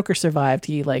 but the Joker survived.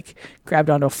 He like grabbed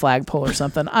onto a flagpole or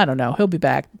something. I don't know. He'll be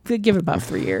back. Give it about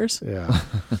 3 years.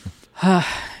 Yeah.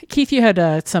 Keith, you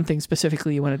had something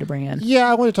specifically you wanted to bring in. Yeah,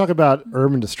 I want to talk about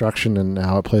urban destruction and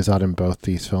how it plays out in both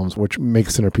these films, which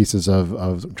makes centerpieces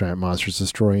of giant monsters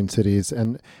destroying cities.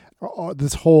 And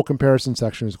this whole comparison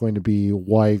section is going to be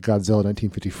why Godzilla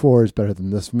 1954 is better than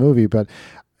this movie, but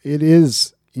it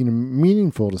is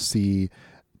meaningful to see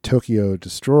Tokyo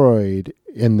destroyed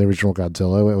in the original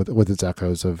Godzilla with its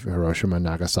echoes of Hiroshima and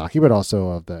Nagasaki, but also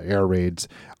of the air raids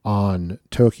on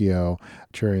Tokyo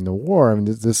during the war. I mean,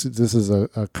 this is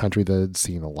a country that had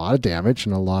seen a lot of damage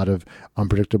and a lot of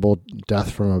unpredictable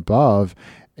death from above.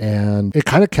 And it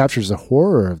kind of captures the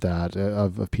horror of that,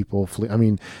 of people fleeing. I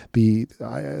mean, the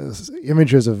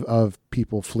images of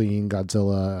people fleeing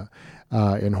Godzilla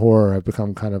in horror have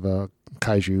become kind of a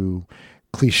kaiju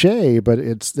cliche, but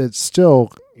it's still,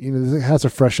 it has a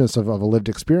freshness of a lived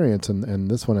experience in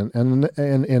this one, and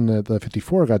in the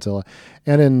 54 Godzilla,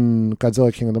 and in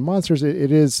Godzilla King of the Monsters,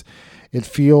 it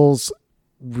feels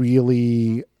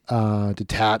really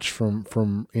detached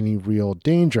from any real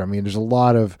danger. I mean, there's a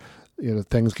lot of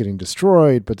things getting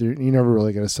destroyed, but you never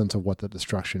really get a sense of what the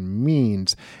destruction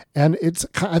means. And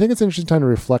I think it's an interesting time to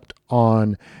reflect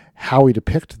on how we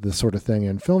depict this sort of thing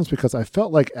in films, because I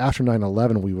felt like after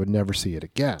 9/11 we would never see it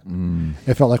again.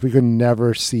 It felt like we could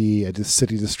never see a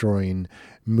city destroying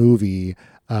movie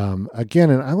again.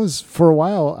 And for a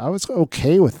while, I was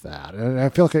okay with that. And I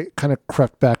feel like it kind of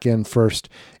crept back in first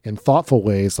in thoughtful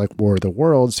ways, like War of the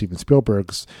Worlds, Steven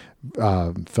Spielberg's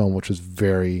film, which was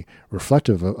very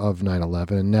reflective of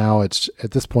 9/11. And now at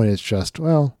this point, it's just,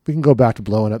 well, we can go back to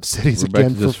blowing up cities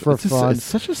again for fun. It's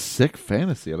such a sick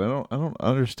fantasy, and I don't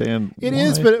understand. It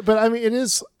is, but I mean, it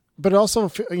is. But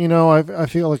also, I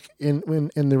feel like in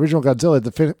the original Godzilla,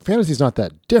 the fantasy is not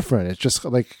that different. It's just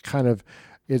like kind of,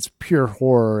 it's pure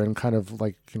horror and kind of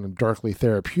like darkly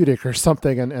therapeutic or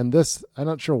something. And this, I'm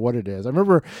not sure what it is. I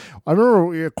remember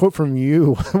a quote from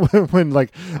you when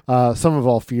like Sum of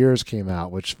All Fears came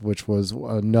out, which was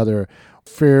another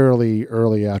fairly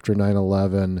early after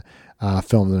 9/11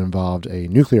 film that involved a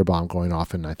nuclear bomb going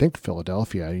off in, I think,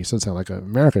 Philadelphia. And you said something like,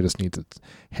 America just needs its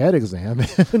head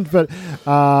examined. but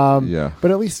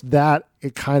at least that,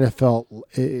 it kind of felt,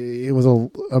 it was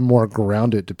a more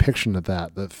grounded depiction of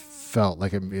that felt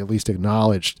like it at least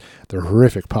acknowledged the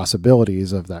horrific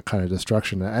possibilities of that kind of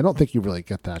destruction. I don't think you really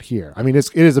get that here. I mean,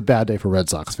 it is a bad day for Red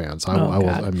Sox fans. I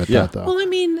will admit that, though. Well, I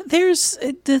mean, there's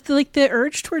the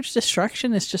urge towards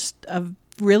destruction is just a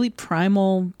really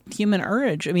primal human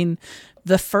urge. I mean,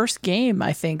 the first game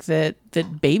I think that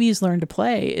babies learn to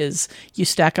play is you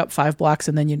stack up 5 blocks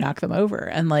and then you knock them over.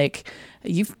 And like,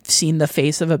 you've seen the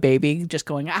face of a baby just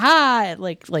going,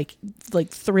 like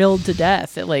thrilled to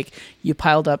death that like you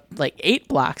piled up like 8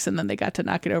 blocks and then they got to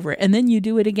knock it over. And then you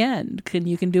do it again.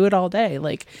 You can do it all day.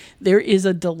 Like, there is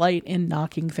a delight in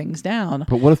knocking things down.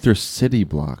 But what if they're city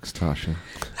blocks, Tasha?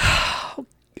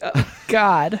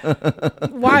 God,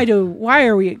 why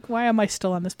am I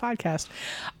still on this podcast?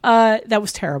 That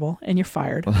was terrible, and you're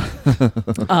fired.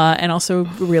 And also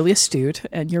really astute,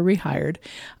 and you're rehired.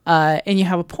 And you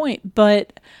have a point,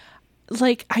 but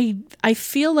like I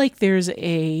feel like there's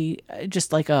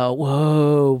just like a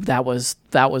whoa, that was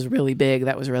really big,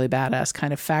 that was really badass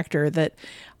kind of factor that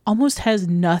almost has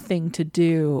nothing to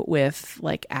do with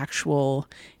like actual,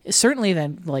 certainly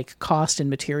then like cost in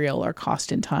material or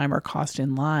cost in time or cost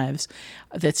in lives.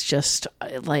 That's just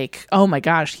like, oh my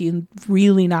gosh, he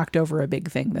really knocked over a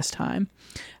big thing this time.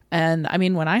 And I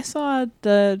mean, when I saw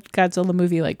the Godzilla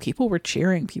movie, like, people were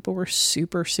cheering. People were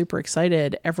super, super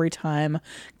excited every time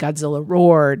Godzilla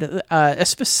roared.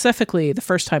 Specifically, the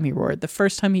first time he roared, the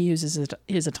first time he uses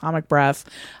his atomic breath,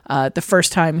 the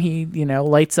first time he,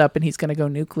 lights up and he's going to go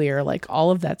nuclear, like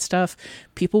all of that stuff,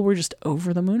 people were just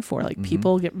over the moon for. Like,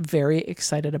 people get very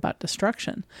excited about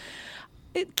destruction.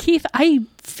 Keith, I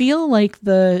feel like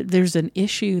there's an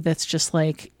issue that's just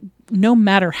like, no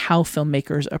matter how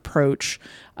filmmakers approach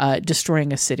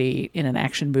destroying a city in an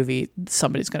action movie,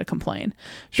 somebody's going to complain.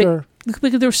 Sure.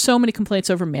 Because there were so many complaints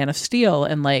over Man of Steel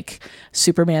and like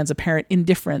Superman's apparent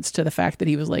indifference to the fact that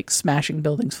he was like smashing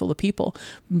buildings full of people.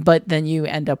 But then you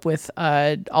end up with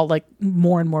all like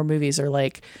more and more movies are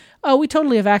like, oh, we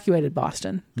totally evacuated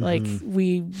Boston. Like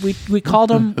we called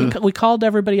them, we called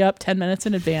everybody up 10 minutes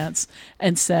in advance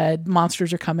and said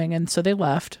monsters are coming, and so they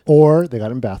left. Or they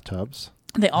got in bathtubs.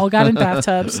 They all got in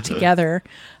bathtubs together.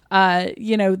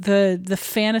 The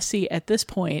fantasy at this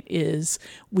point is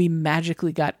we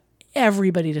magically got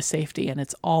everybody to safety and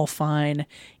it's all fine.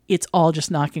 It's all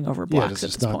just knocking over blocks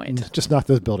at this point. Just knock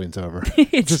those buildings over.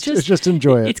 It's just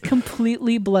enjoy it. It's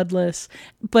completely bloodless.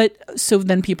 But so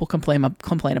then people complain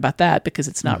about that because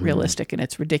it's not realistic and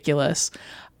it's ridiculous.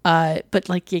 But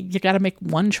like you got to make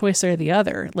one choice or the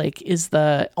other. Like, is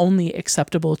the only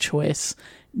acceptable choice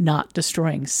not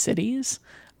destroying cities?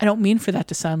 I don't mean for that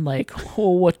to sound like,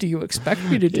 oh, what do you expect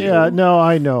me to do? Yeah, no,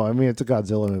 I know. I mean, it's a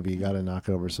Godzilla movie. You got to knock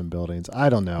over some buildings. I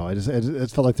don't know. It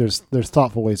felt like there's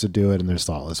thoughtful ways to do it and there's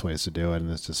thoughtless ways to do it,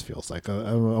 and this just feels like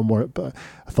a more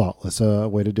thoughtless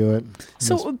way to do it.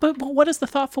 So, but what does the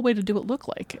thoughtful way to do it look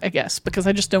like? I guess because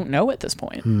I just don't know at this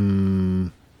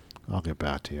point. I'll get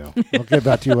back to you. I'll get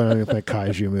back to you when I make that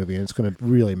kaiju movie, and it's going to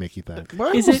really make you think.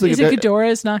 Is it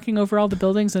Ghidorah knocking over all the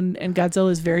buildings and Godzilla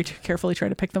is very carefully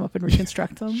trying to pick them up and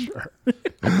reconstruct them? Sure.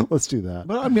 Let's do that.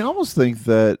 But I mean, I almost think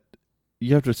that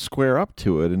you have to square up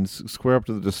to it and square up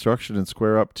to the destruction and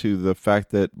square up to the fact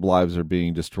that lives are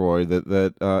being destroyed.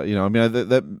 That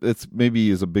it's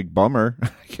maybe is a big bummer, I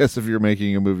guess, if you're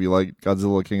making a movie like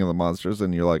Godzilla King of the Monsters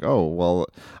and you're like, oh, well,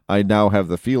 I now have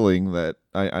the feeling that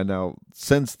I now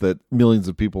sense that millions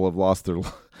of people have lost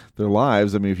their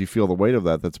lives. I mean, if you feel the weight of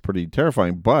that, that's pretty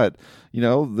terrifying. But,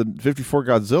 the 54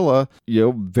 Godzilla,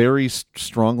 very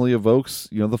strongly evokes,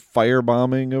 the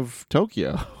firebombing of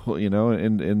Tokyo,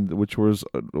 and which was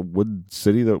a wood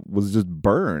city that was just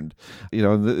burned,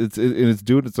 and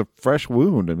it's a fresh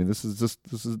wound. I mean, this is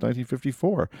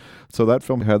 1954. So that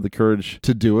film had the courage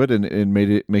to do it and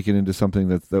make it into something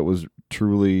that was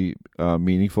truly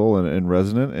meaningful and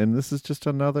resonant. And this is just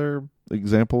another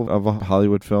example of a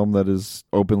Hollywood film that is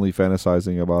openly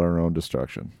fantasizing about our own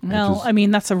destruction. Well, I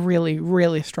mean, that's a really,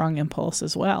 really strong impulse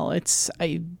as well. It's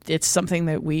something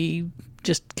that we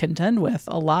just contend with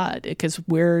a lot because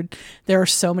there are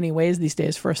so many ways these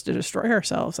days for us to destroy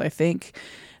ourselves. I think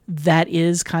that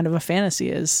is kind of a fantasy,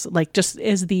 is like, just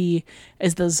as the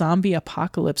zombie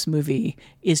apocalypse movie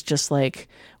is just like,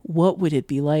 what would it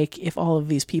be like if all of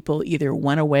these people either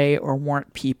went away or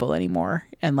weren't people anymore?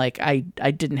 And like, I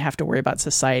didn't have to worry about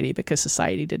society because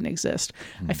society didn't exist.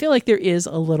 I feel like there is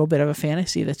a little bit of a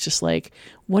fantasy that's just like,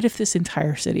 what if this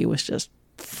entire city was just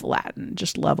flattened,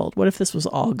 just leveled? What if this was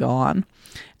all gone?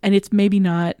 And it's maybe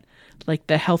not like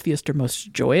the healthiest or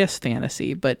most joyous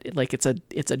fantasy, but like it's a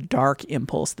dark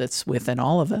impulse that's within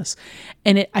all of us.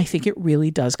 And I think it really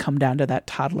does come down to that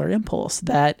toddler impulse,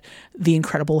 that the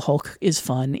Incredible Hulk is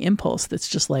fun impulse. That's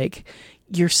just like,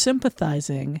 you're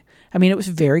sympathizing. I mean, it was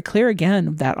very clear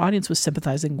again, that audience was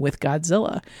sympathizing with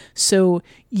Godzilla. So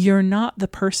you're not the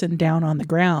person down on the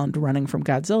ground running from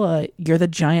Godzilla. You're the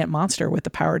giant monster with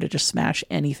the power to just smash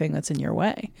anything that's in your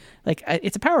way. Like,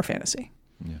 it's a power fantasy.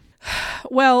 Yeah.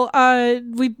 Well,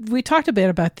 we talked a bit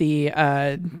about the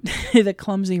the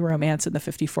clumsy romance in the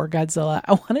 54 Godzilla.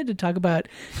 I wanted to talk about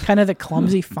kind of the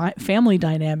clumsy family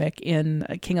dynamic in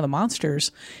King of the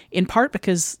Monsters, in part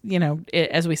because,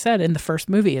 as we said in the first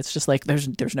movie, it's just like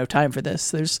there's no time for this.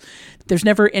 There's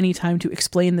never any time to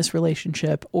explain this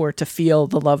relationship or to feel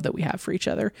the love that we have for each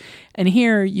other. And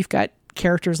here you've got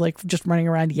characters like just running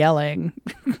around yelling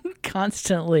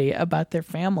constantly about their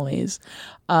families,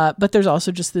 but there's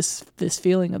also just this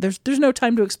feeling of there's no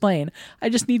time to explain. I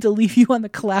just need to leave you on the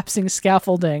collapsing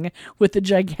scaffolding with the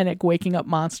gigantic waking up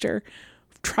monster.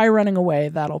 Try running away,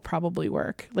 that'll probably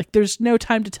work. Like, there's no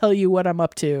time to tell you what I'm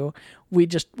up to.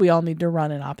 We all need to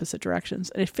run in opposite directions.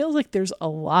 And it feels like there's a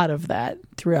lot of that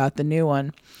throughout the new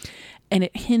one. And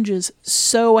it hinges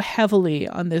so heavily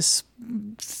on this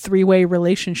three-way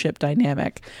relationship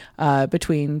dynamic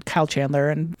between Kyle Chandler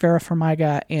and Vera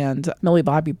Farmiga and Millie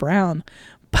Bobby Brown.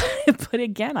 But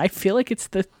again, I feel like it's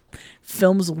the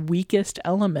film's weakest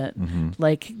element. Mm-hmm.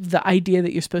 Like, the idea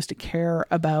that you're supposed to care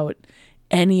about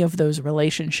any of those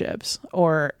relationships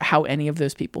or how any of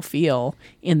those people feel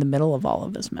in the middle of all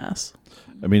of this mess.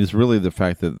 I mean, it's really the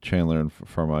fact that Chandler and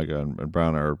Farmiga and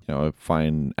Brown are,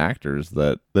 fine actors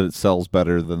that it sells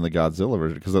better than the Godzilla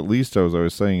version. Because at least, as I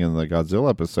was saying in the Godzilla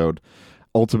episode,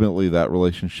 ultimately that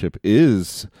relationship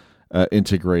is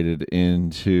integrated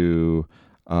into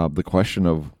the question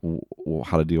of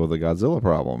how to deal with the Godzilla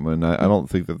problem. And I don't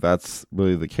think that that's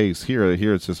really the case here.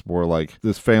 Here it's just more like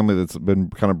this family that's been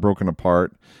kind of broken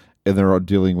apart, and they're all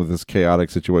dealing with this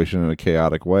chaotic situation in a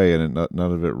chaotic way, and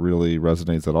none of it really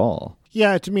resonates at all.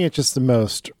 Yeah, to me, it's just the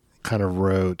most kind of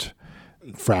rote,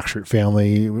 fractured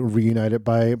family reunited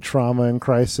by trauma and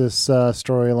crisis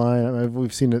storyline. I mean,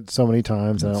 we've seen it so many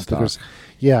times. I don't think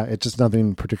it's just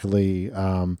nothing particularly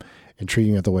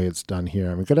intriguing at the way it's done here.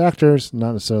 I mean, good actors,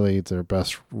 not necessarily their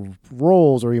best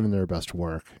roles or even their best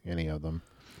work, any of them.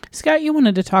 Scott, you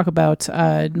wanted to talk about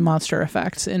monster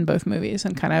effects in both movies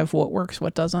and kind of what works,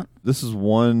 what doesn't. This is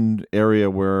one area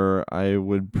where I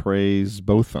would praise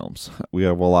both films. We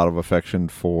have a lot of affection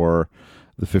for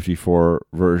the 54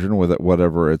 version, with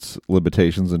whatever its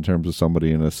limitations in terms of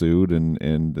somebody in a suit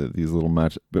and these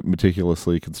little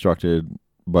meticulously constructed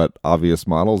but obvious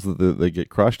models that they get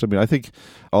crushed. I mean, I think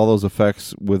all those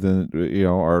effects within,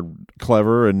 are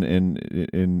clever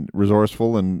and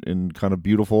resourceful and kind of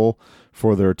beautiful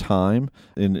for their time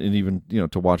and even,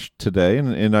 to watch today.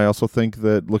 And I also think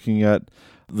that looking at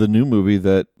the new movie,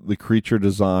 that the creature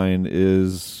design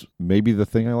is maybe the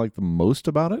thing I like the most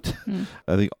about it.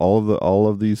 I think all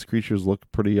of these creatures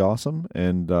look pretty awesome,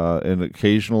 and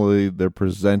occasionally they're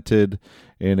presented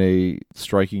in a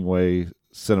striking way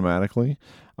cinematically,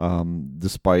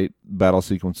 despite battle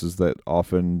sequences that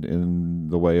often in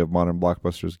the way of modern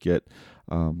blockbusters get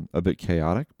a bit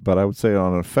chaotic. But I would say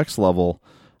on an effects level,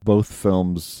 both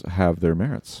films have their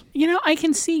merits. I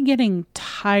can see getting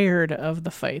tired of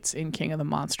the fights in King of the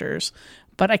Monsters,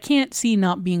 but I can't see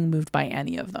not being moved by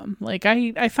any of them. Like,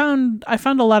 I found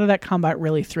a lot of that combat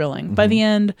really thrilling. Mm-hmm. By the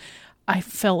end, I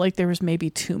felt like there was maybe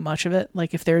too much of it.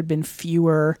 Like, if there had been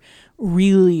fewer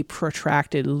really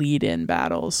protracted lead-in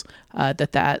battles,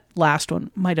 that last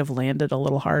one might have landed a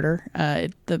little harder.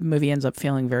 The movie ends up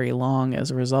feeling very long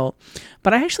as a result.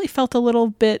 But I actually felt a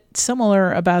little bit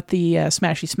similar about the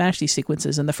smashy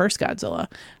sequences in the first Godzilla.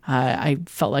 I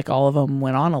felt like all of them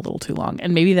went on a little too long.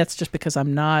 And maybe that's just because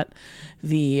I'm not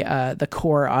the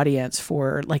core audience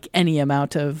for like any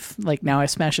amount of like, now I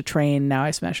smash a train, now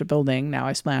I smash a building, now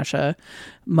I smash a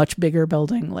much bigger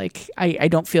building. Like I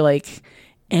don't feel like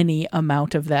any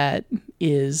amount of that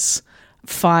is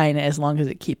fine as long as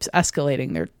it keeps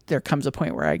escalating. There comes a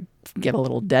point where I get a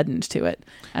little deadened to it,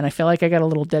 and I feel like I got a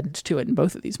little deadened to it in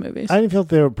both of these movies. I didn't feel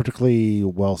they were particularly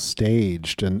well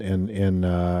staged in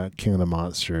King of the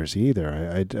Monsters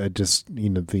either. I just,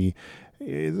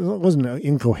 it wasn't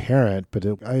incoherent, but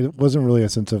it wasn't really a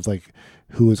sense of like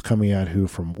who was coming at who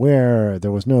from where.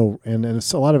 There was no, and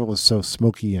a lot of it was so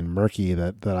smoky and murky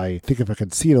that I think if I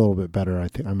could see it a little bit better, I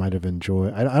think I might have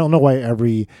enjoyed. I don't know why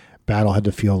every battle had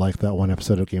to feel like that one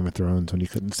episode of Game of Thrones when you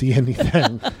couldn't see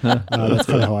anything. That's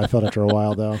kind of how I felt after a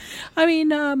while, though. I mean,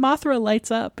 Mothra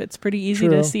lights up. It's pretty easy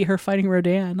to see her fighting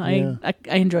Rodan. I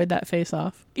enjoyed that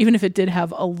face-off, even if it did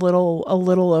have a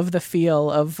little of the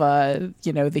feel of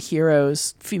the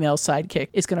hero's female sidekick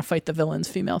is going to fight the villain's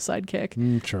female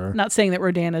sidekick. Sure. Not saying that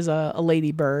Rodan is a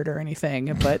lady bird or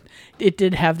anything, but it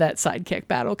did have that sidekick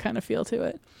battle kind of feel to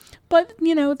it. But,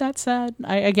 that said,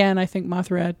 I think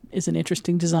Mothra is an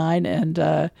interesting design,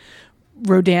 and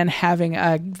Rodan having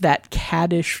that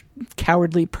caddish,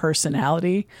 cowardly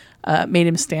personality made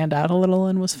him stand out a little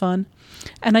and was fun.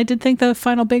 And I did think the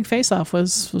final big face-off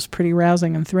was pretty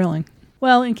rousing and thrilling.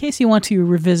 Well, in case you want to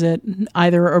revisit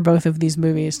either or both of these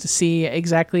movies to see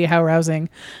exactly how rousing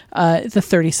the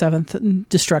 37th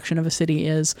destruction of a city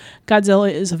is,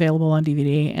 Godzilla is available on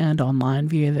DVD and online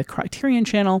via the Criterion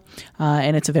Channel,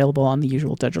 and it's available on the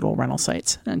usual digital rental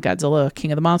sites. And Godzilla,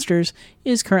 King of the Monsters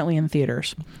is currently in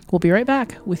theaters. We'll be right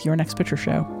back with Your Next Picture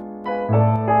Show.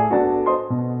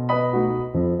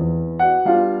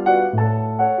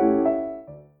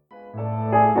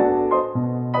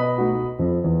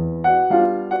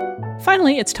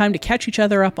 Finally, it's time to catch each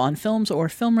other up on films or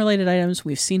film-related items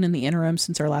we've seen in the interim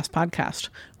since our last podcast.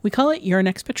 We call it Your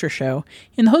Next Picture Show,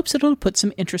 in the hopes that it'll put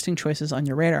some interesting choices on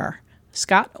your radar.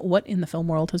 Scott, what in the film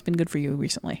world has been good for you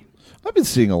recently? I've been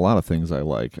seeing a lot of things I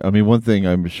like. I mean, one thing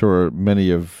I'm sure many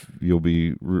of you'll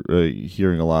be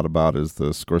hearing a lot about is the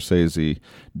Scorsese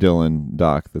Dylan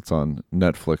doc that's on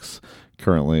Netflix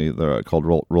currently, called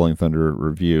Rolling Thunder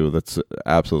Review. That's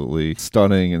absolutely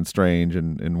stunning and strange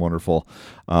and wonderful.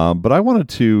 But I wanted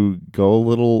to go a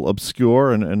little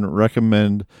obscure and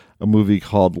recommend a movie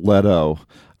called Leto.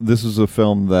 This is a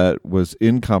film that was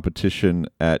in competition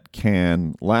at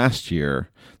Cannes last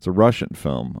year. It's a Russian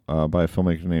film by a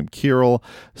filmmaker named Kirill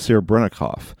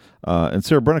Serebrennikov. And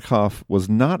Serebrennikov was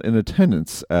not in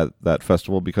attendance at that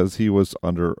festival because he was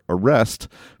under arrest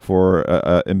for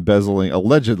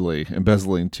allegedly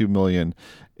embezzling $2 million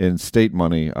in state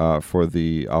money for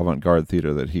the avant-garde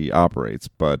theater that he operates.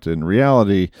 But in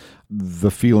reality,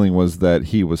 the feeling was that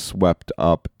he was swept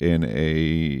up in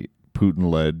a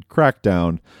Putin-led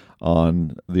crackdown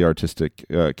on the artistic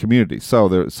community. So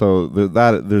there's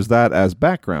that as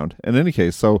background. In any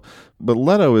case, but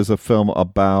Leto is a film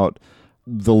about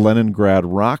the Leningrad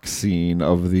rock scene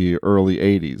of the early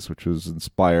 80s, which was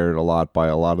inspired a lot by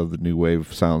a lot of the new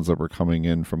wave sounds that were coming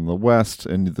in from the West.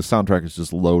 And the soundtrack is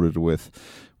just loaded with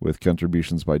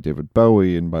contributions by David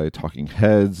Bowie and by Talking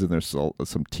Heads, and there's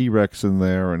some T-Rex in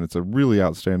there, and it's a really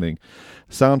outstanding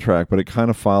soundtrack. But it kind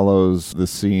of follows the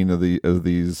scene of these, there's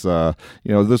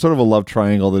sort of a love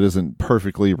triangle that isn't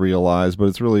perfectly realized, but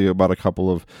it's really about a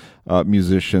couple of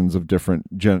musicians of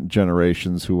different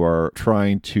generations who are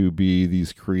trying to be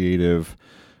these creative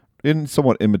and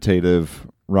somewhat imitative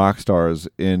rock stars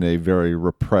in a very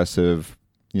repressive,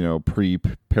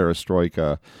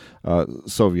 pre-perestroika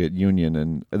Soviet Union.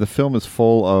 And the film is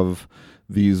full of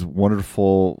these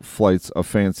wonderful flights of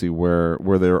fancy where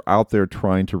they're out there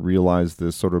trying to realize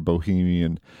this sort of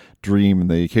bohemian dream,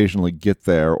 and they occasionally get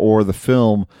there. Or the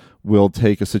film will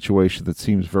take a situation that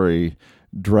seems very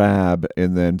drab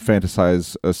and then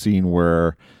fantasize a scene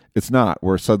where it's not,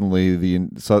 where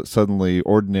suddenly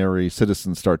ordinary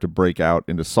citizens start to break out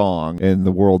into song, and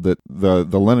the world that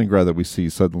the Leningrad that we see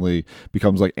suddenly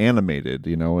becomes like animated,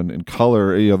 and in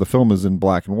color. The film is in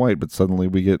black and white, but suddenly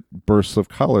we get bursts of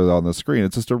color on the screen.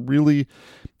 It's just a really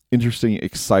interesting,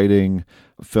 exciting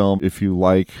film if you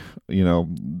like,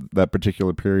 that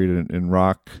particular period in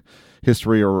rock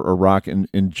history or rock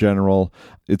in general.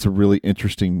 It's a really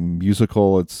interesting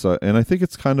musical. It's and I think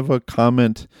it's kind of a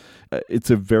comment. It's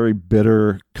a very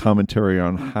bitter commentary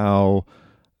on how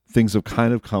things have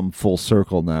kind of come full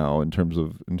circle now in terms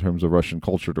of Russian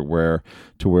culture to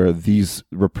where these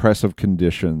repressive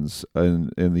conditions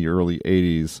in the early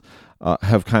 80s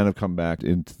have kind of come back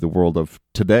into the world of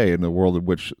today, in the world in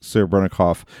which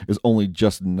Serebrennikov is only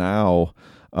just now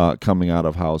coming out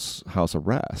of house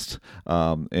arrest,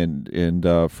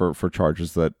 and for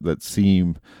charges that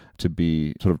seem to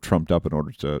be sort of trumped up in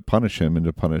order to punish him and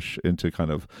to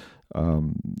kind of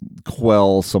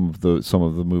quell some of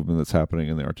the movement that's happening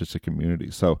in the artistic community.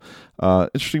 So,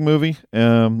 interesting movie.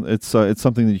 It's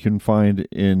something that you can find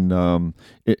in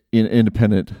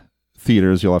independent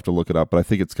theaters. You'll have to look it up, but I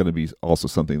think it's going to be also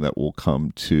something that will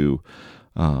come to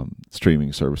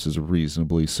streaming services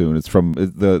reasonably soon. It's from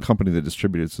the company that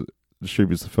distributes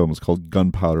the film is called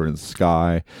Gunpowder in the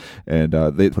Sky, and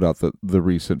they put out the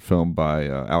recent film by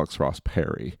Alex Ross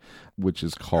Perry, which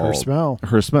is called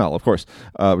Her Smell, of course,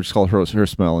 which is called Her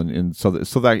Smell, and so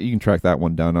that you can track that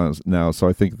one down now. So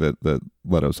I think that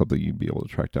Leto is something you'd be able to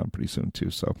track down pretty soon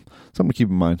too. So something to keep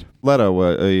in mind. Leto,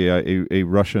 a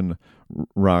Russian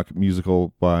rock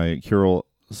musical by Kirill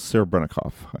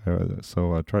Serebrennikov.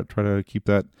 So try to keep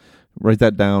that. Write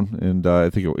that down, and I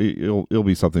think it'll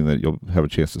be something that you'll have a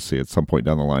chance to see at some point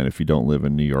down the line if you don't live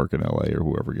in New York and LA or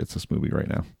whoever gets this movie right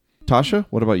now. Tasha,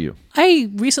 what about you? I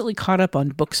recently caught up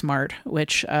on Booksmart,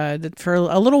 which for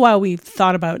a little while we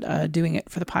thought about doing it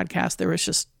for the podcast. There was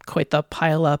just quite the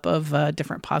pile up of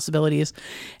different possibilities,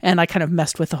 and I kind of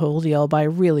messed with the whole deal by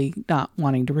really not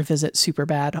wanting to revisit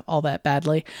Superbad all that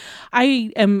badly.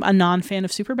 I am a non-fan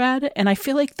of Superbad, and I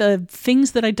feel like the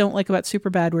things that I don't like about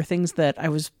Superbad were things that I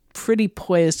was pretty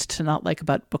poised to not like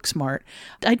about Booksmart.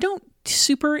 I don't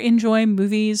super enjoy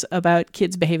movies about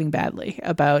kids behaving badly,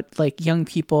 about like young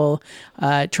people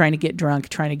trying to get drunk,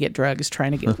 trying to get drugs,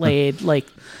 trying to get laid. Like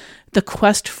the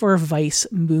Quest for Vice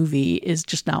movie is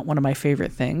just not one of my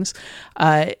favorite things.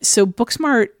 So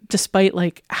Booksmart, despite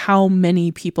like how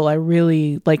many people I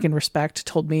really like and respect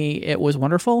told me it was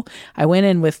wonderful, I went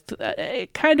in with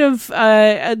kind of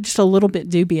just a little bit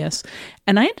dubious,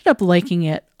 and I ended up liking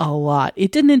it a lot.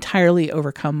 It didn't entirely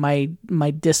overcome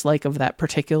my dislike of that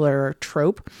particular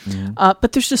trope,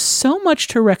 but there's just so much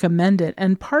to recommend it,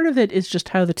 and part of it is just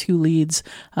how the two leads,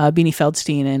 Beanie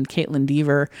Feldstein and Caitlin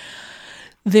Dever,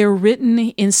 they're written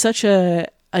in such a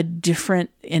different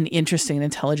and interesting and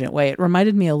intelligent way. It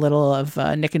reminded me a little of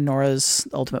Nick and Nora's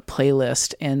Ultimate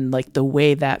Playlist, and like the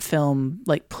way that film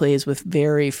like plays with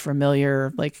very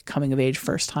familiar like coming of age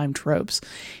first time tropes.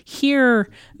 Here,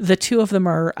 the two of them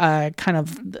are kind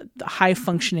of high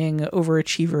functioning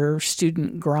overachiever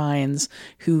student grinds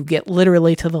who get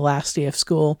literally to the last day of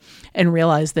school and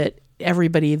realize that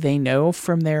everybody they know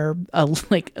from their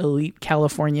like elite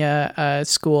California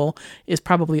school is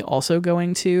probably also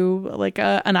going to like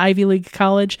an Ivy League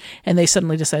college, and they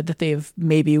suddenly decide that they've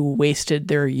maybe wasted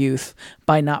their youth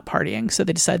by not partying. So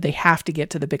they decide they have to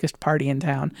get to the biggest party in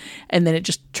town, and then it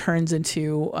just turns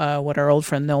into what our old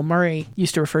friend Bill Murray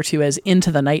used to refer to as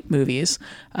into the night movies,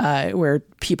 where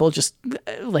people just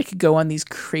like go on these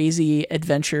crazy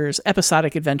adventures,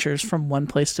 episodic adventures from one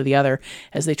place to the other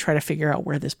as they try to figure out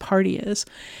where this party is.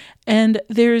 And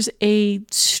there's a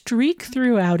streak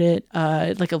throughout it,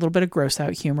 like a little bit of gross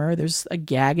out humor. There's a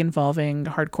gag involving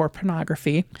hardcore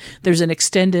pornography. There's an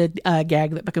extended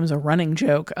gag that becomes a running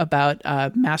joke about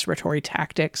masturbatory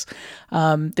tactics.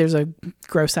 There's a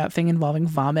gross out thing involving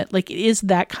vomit. Like, it is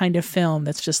that kind of film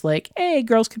that's just like, hey,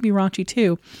 girls can be raunchy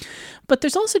too. But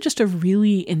there's also just a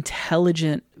really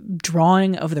intelligent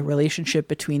drawing of the relationship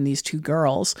between these two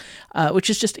girls, which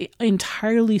is just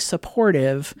entirely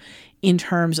supportive in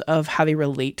terms of how they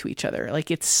relate to each other.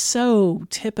 Like, it's so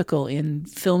typical in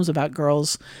films about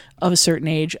girls of a certain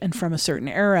age and from a certain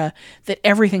era that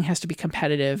everything has to be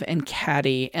competitive and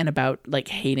catty and about like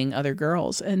hating other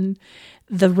girls. And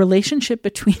the relationship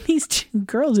between these two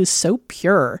girls is so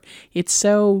pure. It's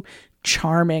so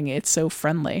charming. It's so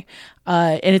friendly.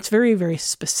 And it's very, very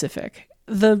specific.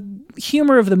 The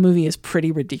humor of the movie is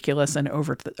pretty ridiculous and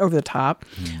over the top.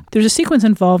 There's a sequence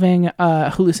involving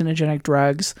hallucinogenic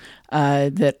drugs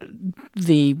that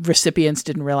the recipients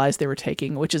didn't realize they were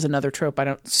taking, which is another trope I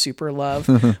don't super love.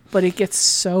 But it gets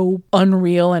so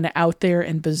unreal and out there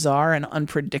and bizarre and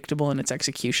unpredictable in its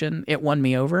execution. It won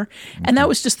me over. And that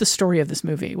was just the story of this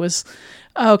movie was,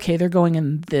 okay, they're going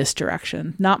in this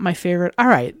direction. Not my favorite. All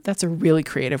right, that's a really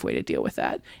creative way to deal with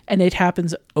that. And it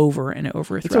happens over and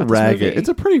over It's throughout this movie. It's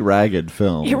a pretty ragged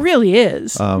film. It really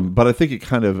is. But I think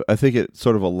it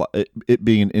sort of it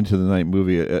being an Into the Night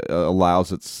movie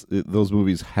allows those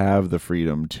movies have the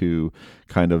freedom to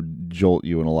kind of jolt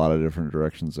you in a lot of different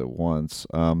directions at once.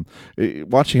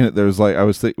 Watching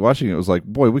it, watching it was like,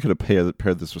 boy, we could have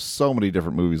paired this with so many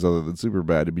different movies other than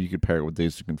Superbad. I mean, you could pair it with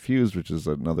Dazed and Confused, which is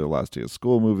another Last Day of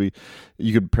School movie.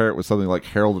 You could pair it with something like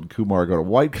Harold and Kumar Go to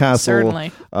White Castle,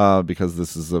 certainly, because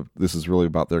this is really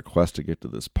about their quest to get to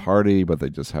this party, but they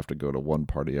just have to go to one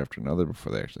party after another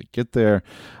before they actually get there.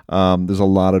 There's a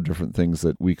lot of different things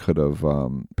that we could have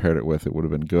paired it with. It would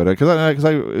have been good because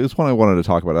it's one I wanted to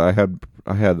talk about.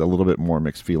 I had a little bit more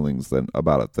mixed feelings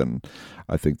about it than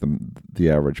I think the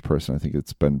average person. I think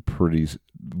it's been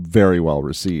very well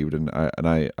received, and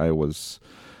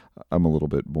I'm a little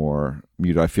bit more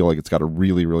muted. I feel like it's got a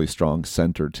really, really strong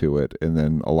center to it, and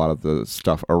then a lot of the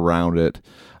stuff around it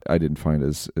I didn't find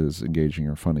as engaging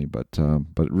or funny, but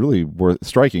really worth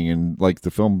striking. And like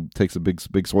the film takes a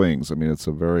big swings. I mean, it's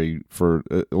for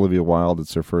Olivia Wilde,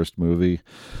 it's her first movie.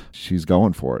 She's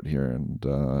going for it here, and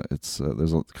there's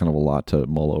kind of a lot to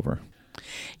mull over.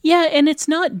 Yeah, and it's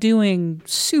not doing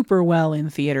super well in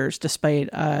theaters, despite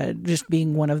just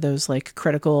being one of those like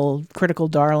critical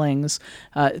darlings.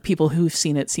 People who've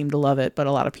seen it seem to love it, but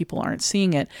a lot of people aren't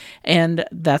seeing it, and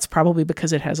that's probably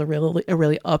because it has a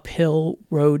really uphill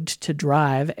road to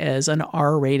drive as an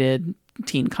R-rated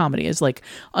teen comedy, is like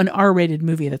an R-rated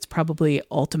movie that's probably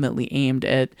ultimately aimed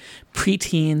at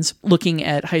preteens looking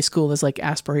at high school as like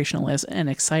aspirational and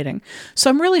exciting.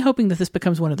 So I'm really hoping that this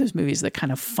becomes one of those movies that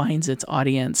kind of finds its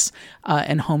audience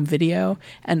in home video,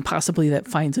 and possibly that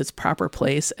finds its proper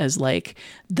place as like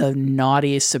the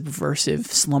naughty, subversive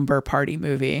slumber party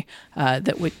movie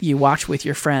that you watch with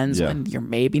your friends when you're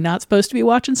maybe not supposed to be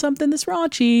watching something that's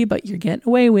raunchy, but you're getting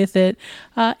away with it.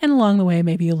 And along the way,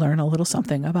 maybe you learn a little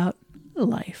something about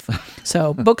life.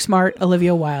 So Booksmart,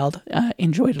 Olivia Wilde,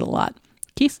 enjoyed it a lot.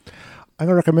 Keith? I'm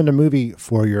going to recommend a movie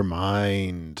for your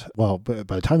mind. Well, by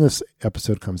the time this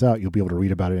episode comes out, you'll be able to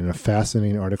read about it in a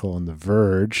fascinating article on The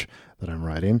Verge that I'm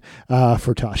writing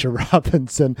for Tasha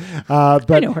Robinson. But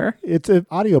I know her. It's an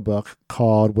audiobook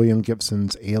called William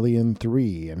Gibson's Alien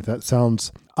 3. And if that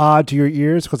sounds odd to your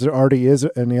ears, because there already is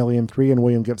an Alien 3 and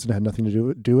William Gibson had nothing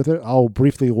to do with it, I'll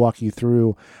briefly walk you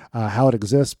through how it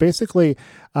exists. Basically,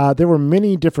 there were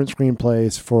many different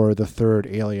screenplays for the third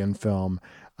Alien film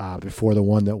before the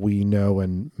one that we know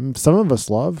and some of us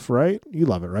love, right? You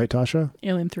love it, right, Tasha?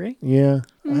 Alien 3? Yeah.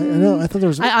 I know. I thought there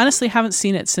was. I honestly haven't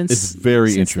seen it since. It's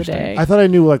very interesting. I thought I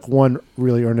knew like one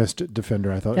really earnest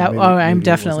defender. I thought. I'm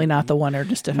definitely not the one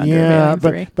earnest defender. Yeah, of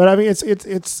Alien 3. but I mean,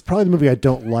 it's probably the movie I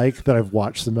don't like that I've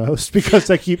watched the most because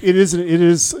it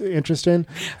is interesting.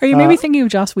 Are you maybe thinking of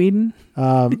Joss Whedon?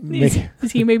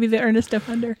 Is he maybe the earnest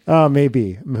defender?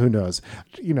 Maybe. Who knows?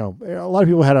 You know, a lot of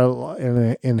people had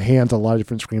in hands a lot of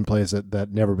different screenplays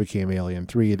that never became Alien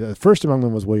 3. The first among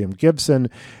them was William Gibson,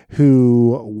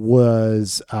 who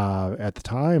was at the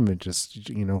time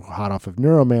just hot off of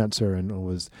Neuromancer and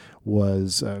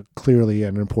was clearly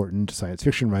an important science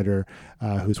fiction writer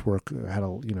whose work had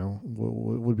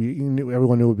would be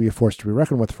everyone knew would be a force to be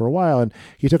reckoned with for a while. And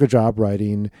he took a job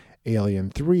writing Alien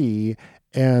 3.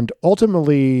 And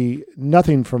ultimately,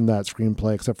 nothing from that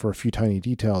screenplay, except for a few tiny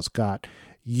details, got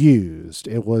used.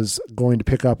 It was going to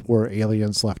pick up where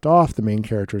Aliens left off. The main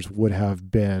characters would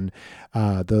have been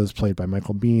those played by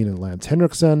Michael Biehn and Lance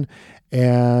Henriksen.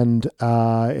 And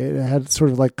it had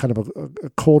sort of like kind of a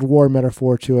Cold War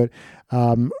metaphor to it.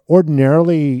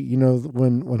 Ordinarily,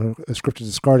 when a script is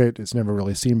discarded, it's never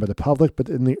really seen by the public. But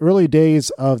in the early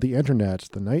days of the internet,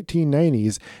 the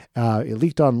 1990s, it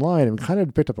leaked online and kind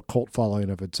of picked up a cult following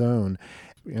of its own.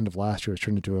 End of last year, it was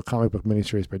turned into a comic book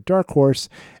miniseries by Dark Horse.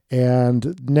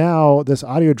 And now this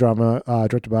audio drama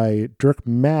directed by Dirk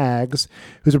Maggs,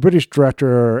 who's a British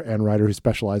director and writer who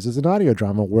specializes in audio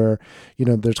drama, where,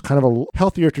 there's kind of a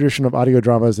healthier tradition of audio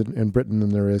dramas in Britain than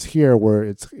there is here, where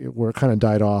it kind of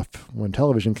died off when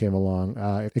television came along.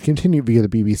 It continued via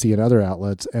the BBC and other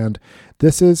outlets. And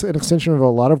this is an extension of a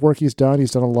lot of work he's done.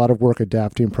 He's done a lot of work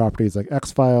adapting properties like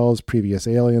X-Files, previous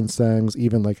Aliens things,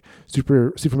 even like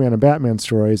Superman and Batman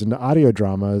stories into audio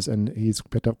dramas, and he's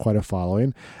picked up quite a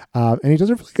following. And he does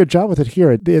a really good job with it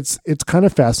here. It's kind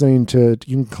of fascinating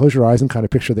you can close your eyes and kind of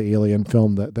picture the Alien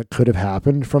film that could have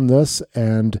happened from this,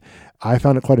 and I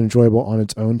found it quite enjoyable on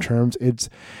its own terms. It's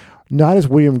not as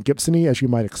William Gibson-y as you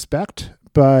might expect,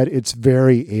 but it's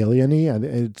very alien-y, and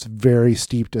it's very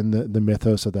steeped in the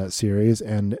mythos of that series.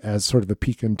 And as sort of a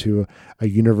peek into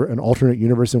an alternate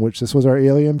universe in which this was our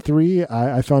Alien 3,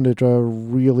 I found it a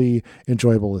really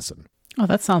enjoyable listen. Oh,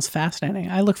 that sounds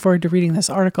fascinating. I look forward to reading this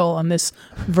article on this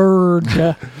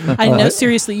Verge. I know,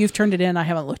 seriously, you've turned it in. I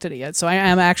haven't looked at it yet, so I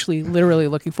am actually literally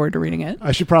looking forward to reading it.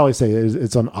 I should probably say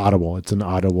it's on Audible. It's an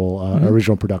Audible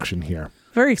original production here.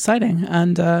 Very exciting,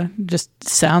 and just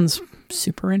sounds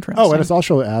super interesting. Oh, and it's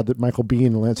also add that Michael Biehn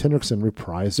and Lance Henriksen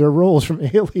reprise their roles from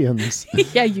Aliens.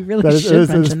 Yeah, you really should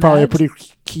mention It's probably a pretty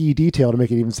key detail to make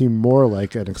it even seem more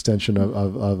like an extension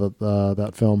of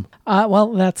that film.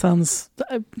 Well, that sounds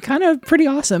kind of pretty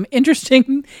awesome.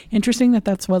 Interesting that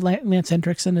that's what Lance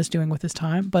Henriksen is doing with his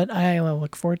time, but I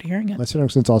look forward to hearing it. Lance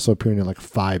Henriksen's also appearing in like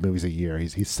 5 movies a year.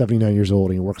 He's 79 years old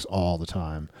and he works all the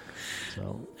time.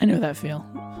 So I know that feel.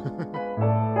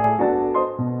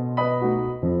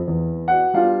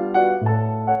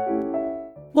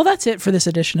 Well, that's it for this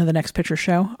edition of The Next Picture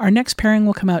Show. Our next pairing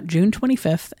will come out June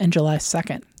 25th and July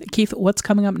 2nd. Keith, what's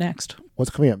coming up next?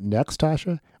 What's coming up next,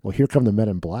 Tasha? Well, here come the Men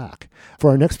in Black. For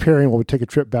our next pairing, we'll take a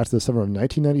trip back to the summer of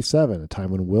 1997, a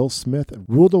time when Will Smith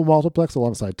ruled the multiplex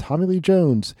alongside Tommy Lee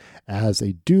Jones as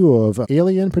a duo of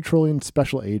alien patrolling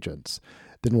special agents.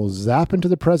 Then we'll zap into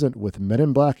the present with Men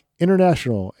in Black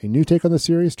International, a new take on the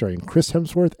series starring Chris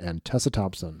Hemsworth and Tessa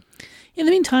Thompson. In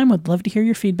the meantime, we'd love to hear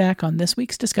your feedback on this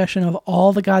week's discussion of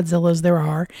all the Godzillas there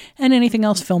are and anything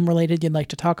else film-related you'd like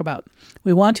to talk about.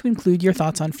 We want to include your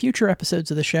thoughts on future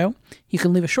episodes of the show. You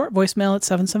can leave a short voicemail at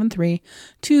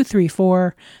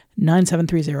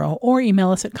 773-234-9730 or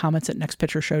email us at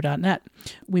comments@nextpictureshow.net.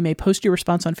 We may post your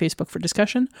response on Facebook for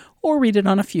discussion or read it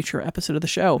on a future episode of the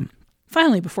show.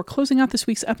 Finally, before closing out this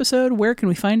week's episode, where can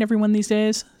we find everyone these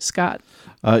days? Scott.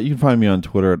 You can find me on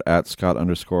Twitter at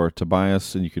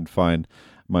Scott_Tobias, and you can find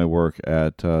my work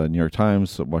at New York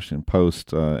Times, Washington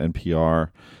Post,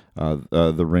 NPR,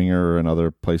 The Ringer, and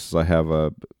other places. I have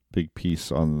a big piece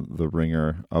on The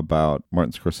Ringer about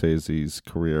Martin Scorsese's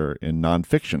career in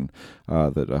nonfiction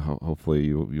that hopefully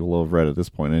you'll have read at this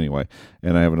point anyway.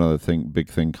 And I have another big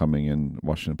thing coming in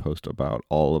Washington Post about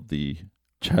all of the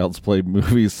Child's Play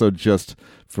movies. So just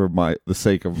for the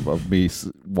sake of me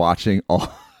watching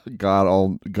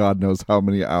God knows how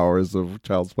many hours of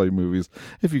Child's Play movies,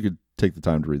 if you could take the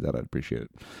time to read that, I'd appreciate it.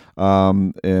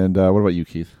 And what about you,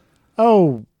 Keith?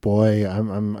 Oh boy,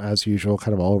 I'm as usual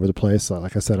kind of all over the place.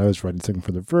 Like I said, I was writing something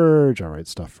for The Verge. I write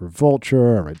stuff for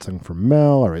Vulture. I write something for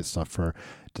Mel. I write stuff for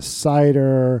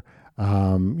Decider.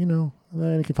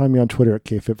 And you can find me on Twitter at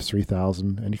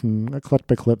KPhipps3000, and you can collect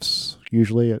my clips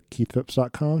usually at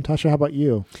KeithPhipps.com. Tasha, how about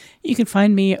you? You can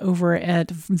find me over at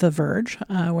The Verge,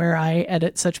 where I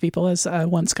edit such people as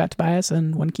one Scott Tobias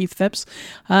and one Keith Phipps,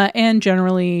 and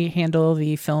generally handle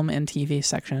the film and TV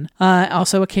section. I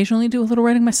also occasionally do a little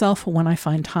writing myself when I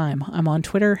find time. I'm on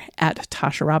Twitter at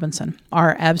Tasha Robinson.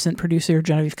 Our absent producer,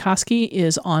 Genevieve Koski,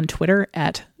 is on Twitter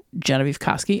at Genevieve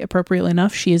Koski. Appropriately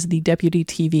enough, she is the deputy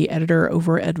TV editor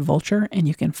over at Vulture, and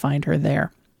you can find her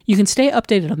there. You can stay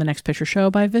updated on The Next Picture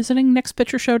Show by visiting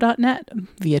nextpictureshow.net,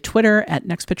 via Twitter at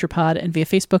NextPicturePod, and via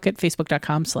Facebook at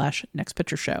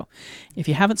facebook.com/NextPictureShow. If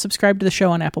you haven't subscribed to the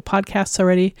show on Apple Podcasts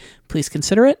already, please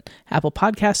consider it. Apple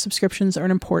Podcast subscriptions are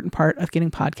an important part of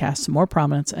getting podcasts more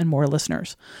prominence and more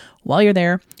listeners. While you're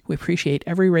there, we appreciate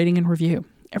every rating and review.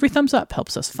 Every thumbs up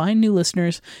helps us find new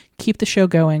listeners, keep the show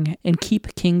going, and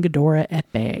keep King Ghidorah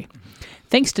at bay.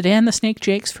 Thanks to Dan the Snake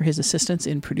Jakes for his assistance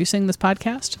in producing this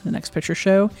podcast. The Next Picture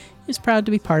Show is proud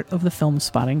to be part of the Film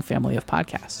Spotting family of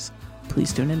podcasts.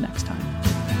 Please tune in next time.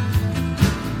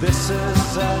 This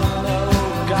is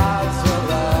Godzilla.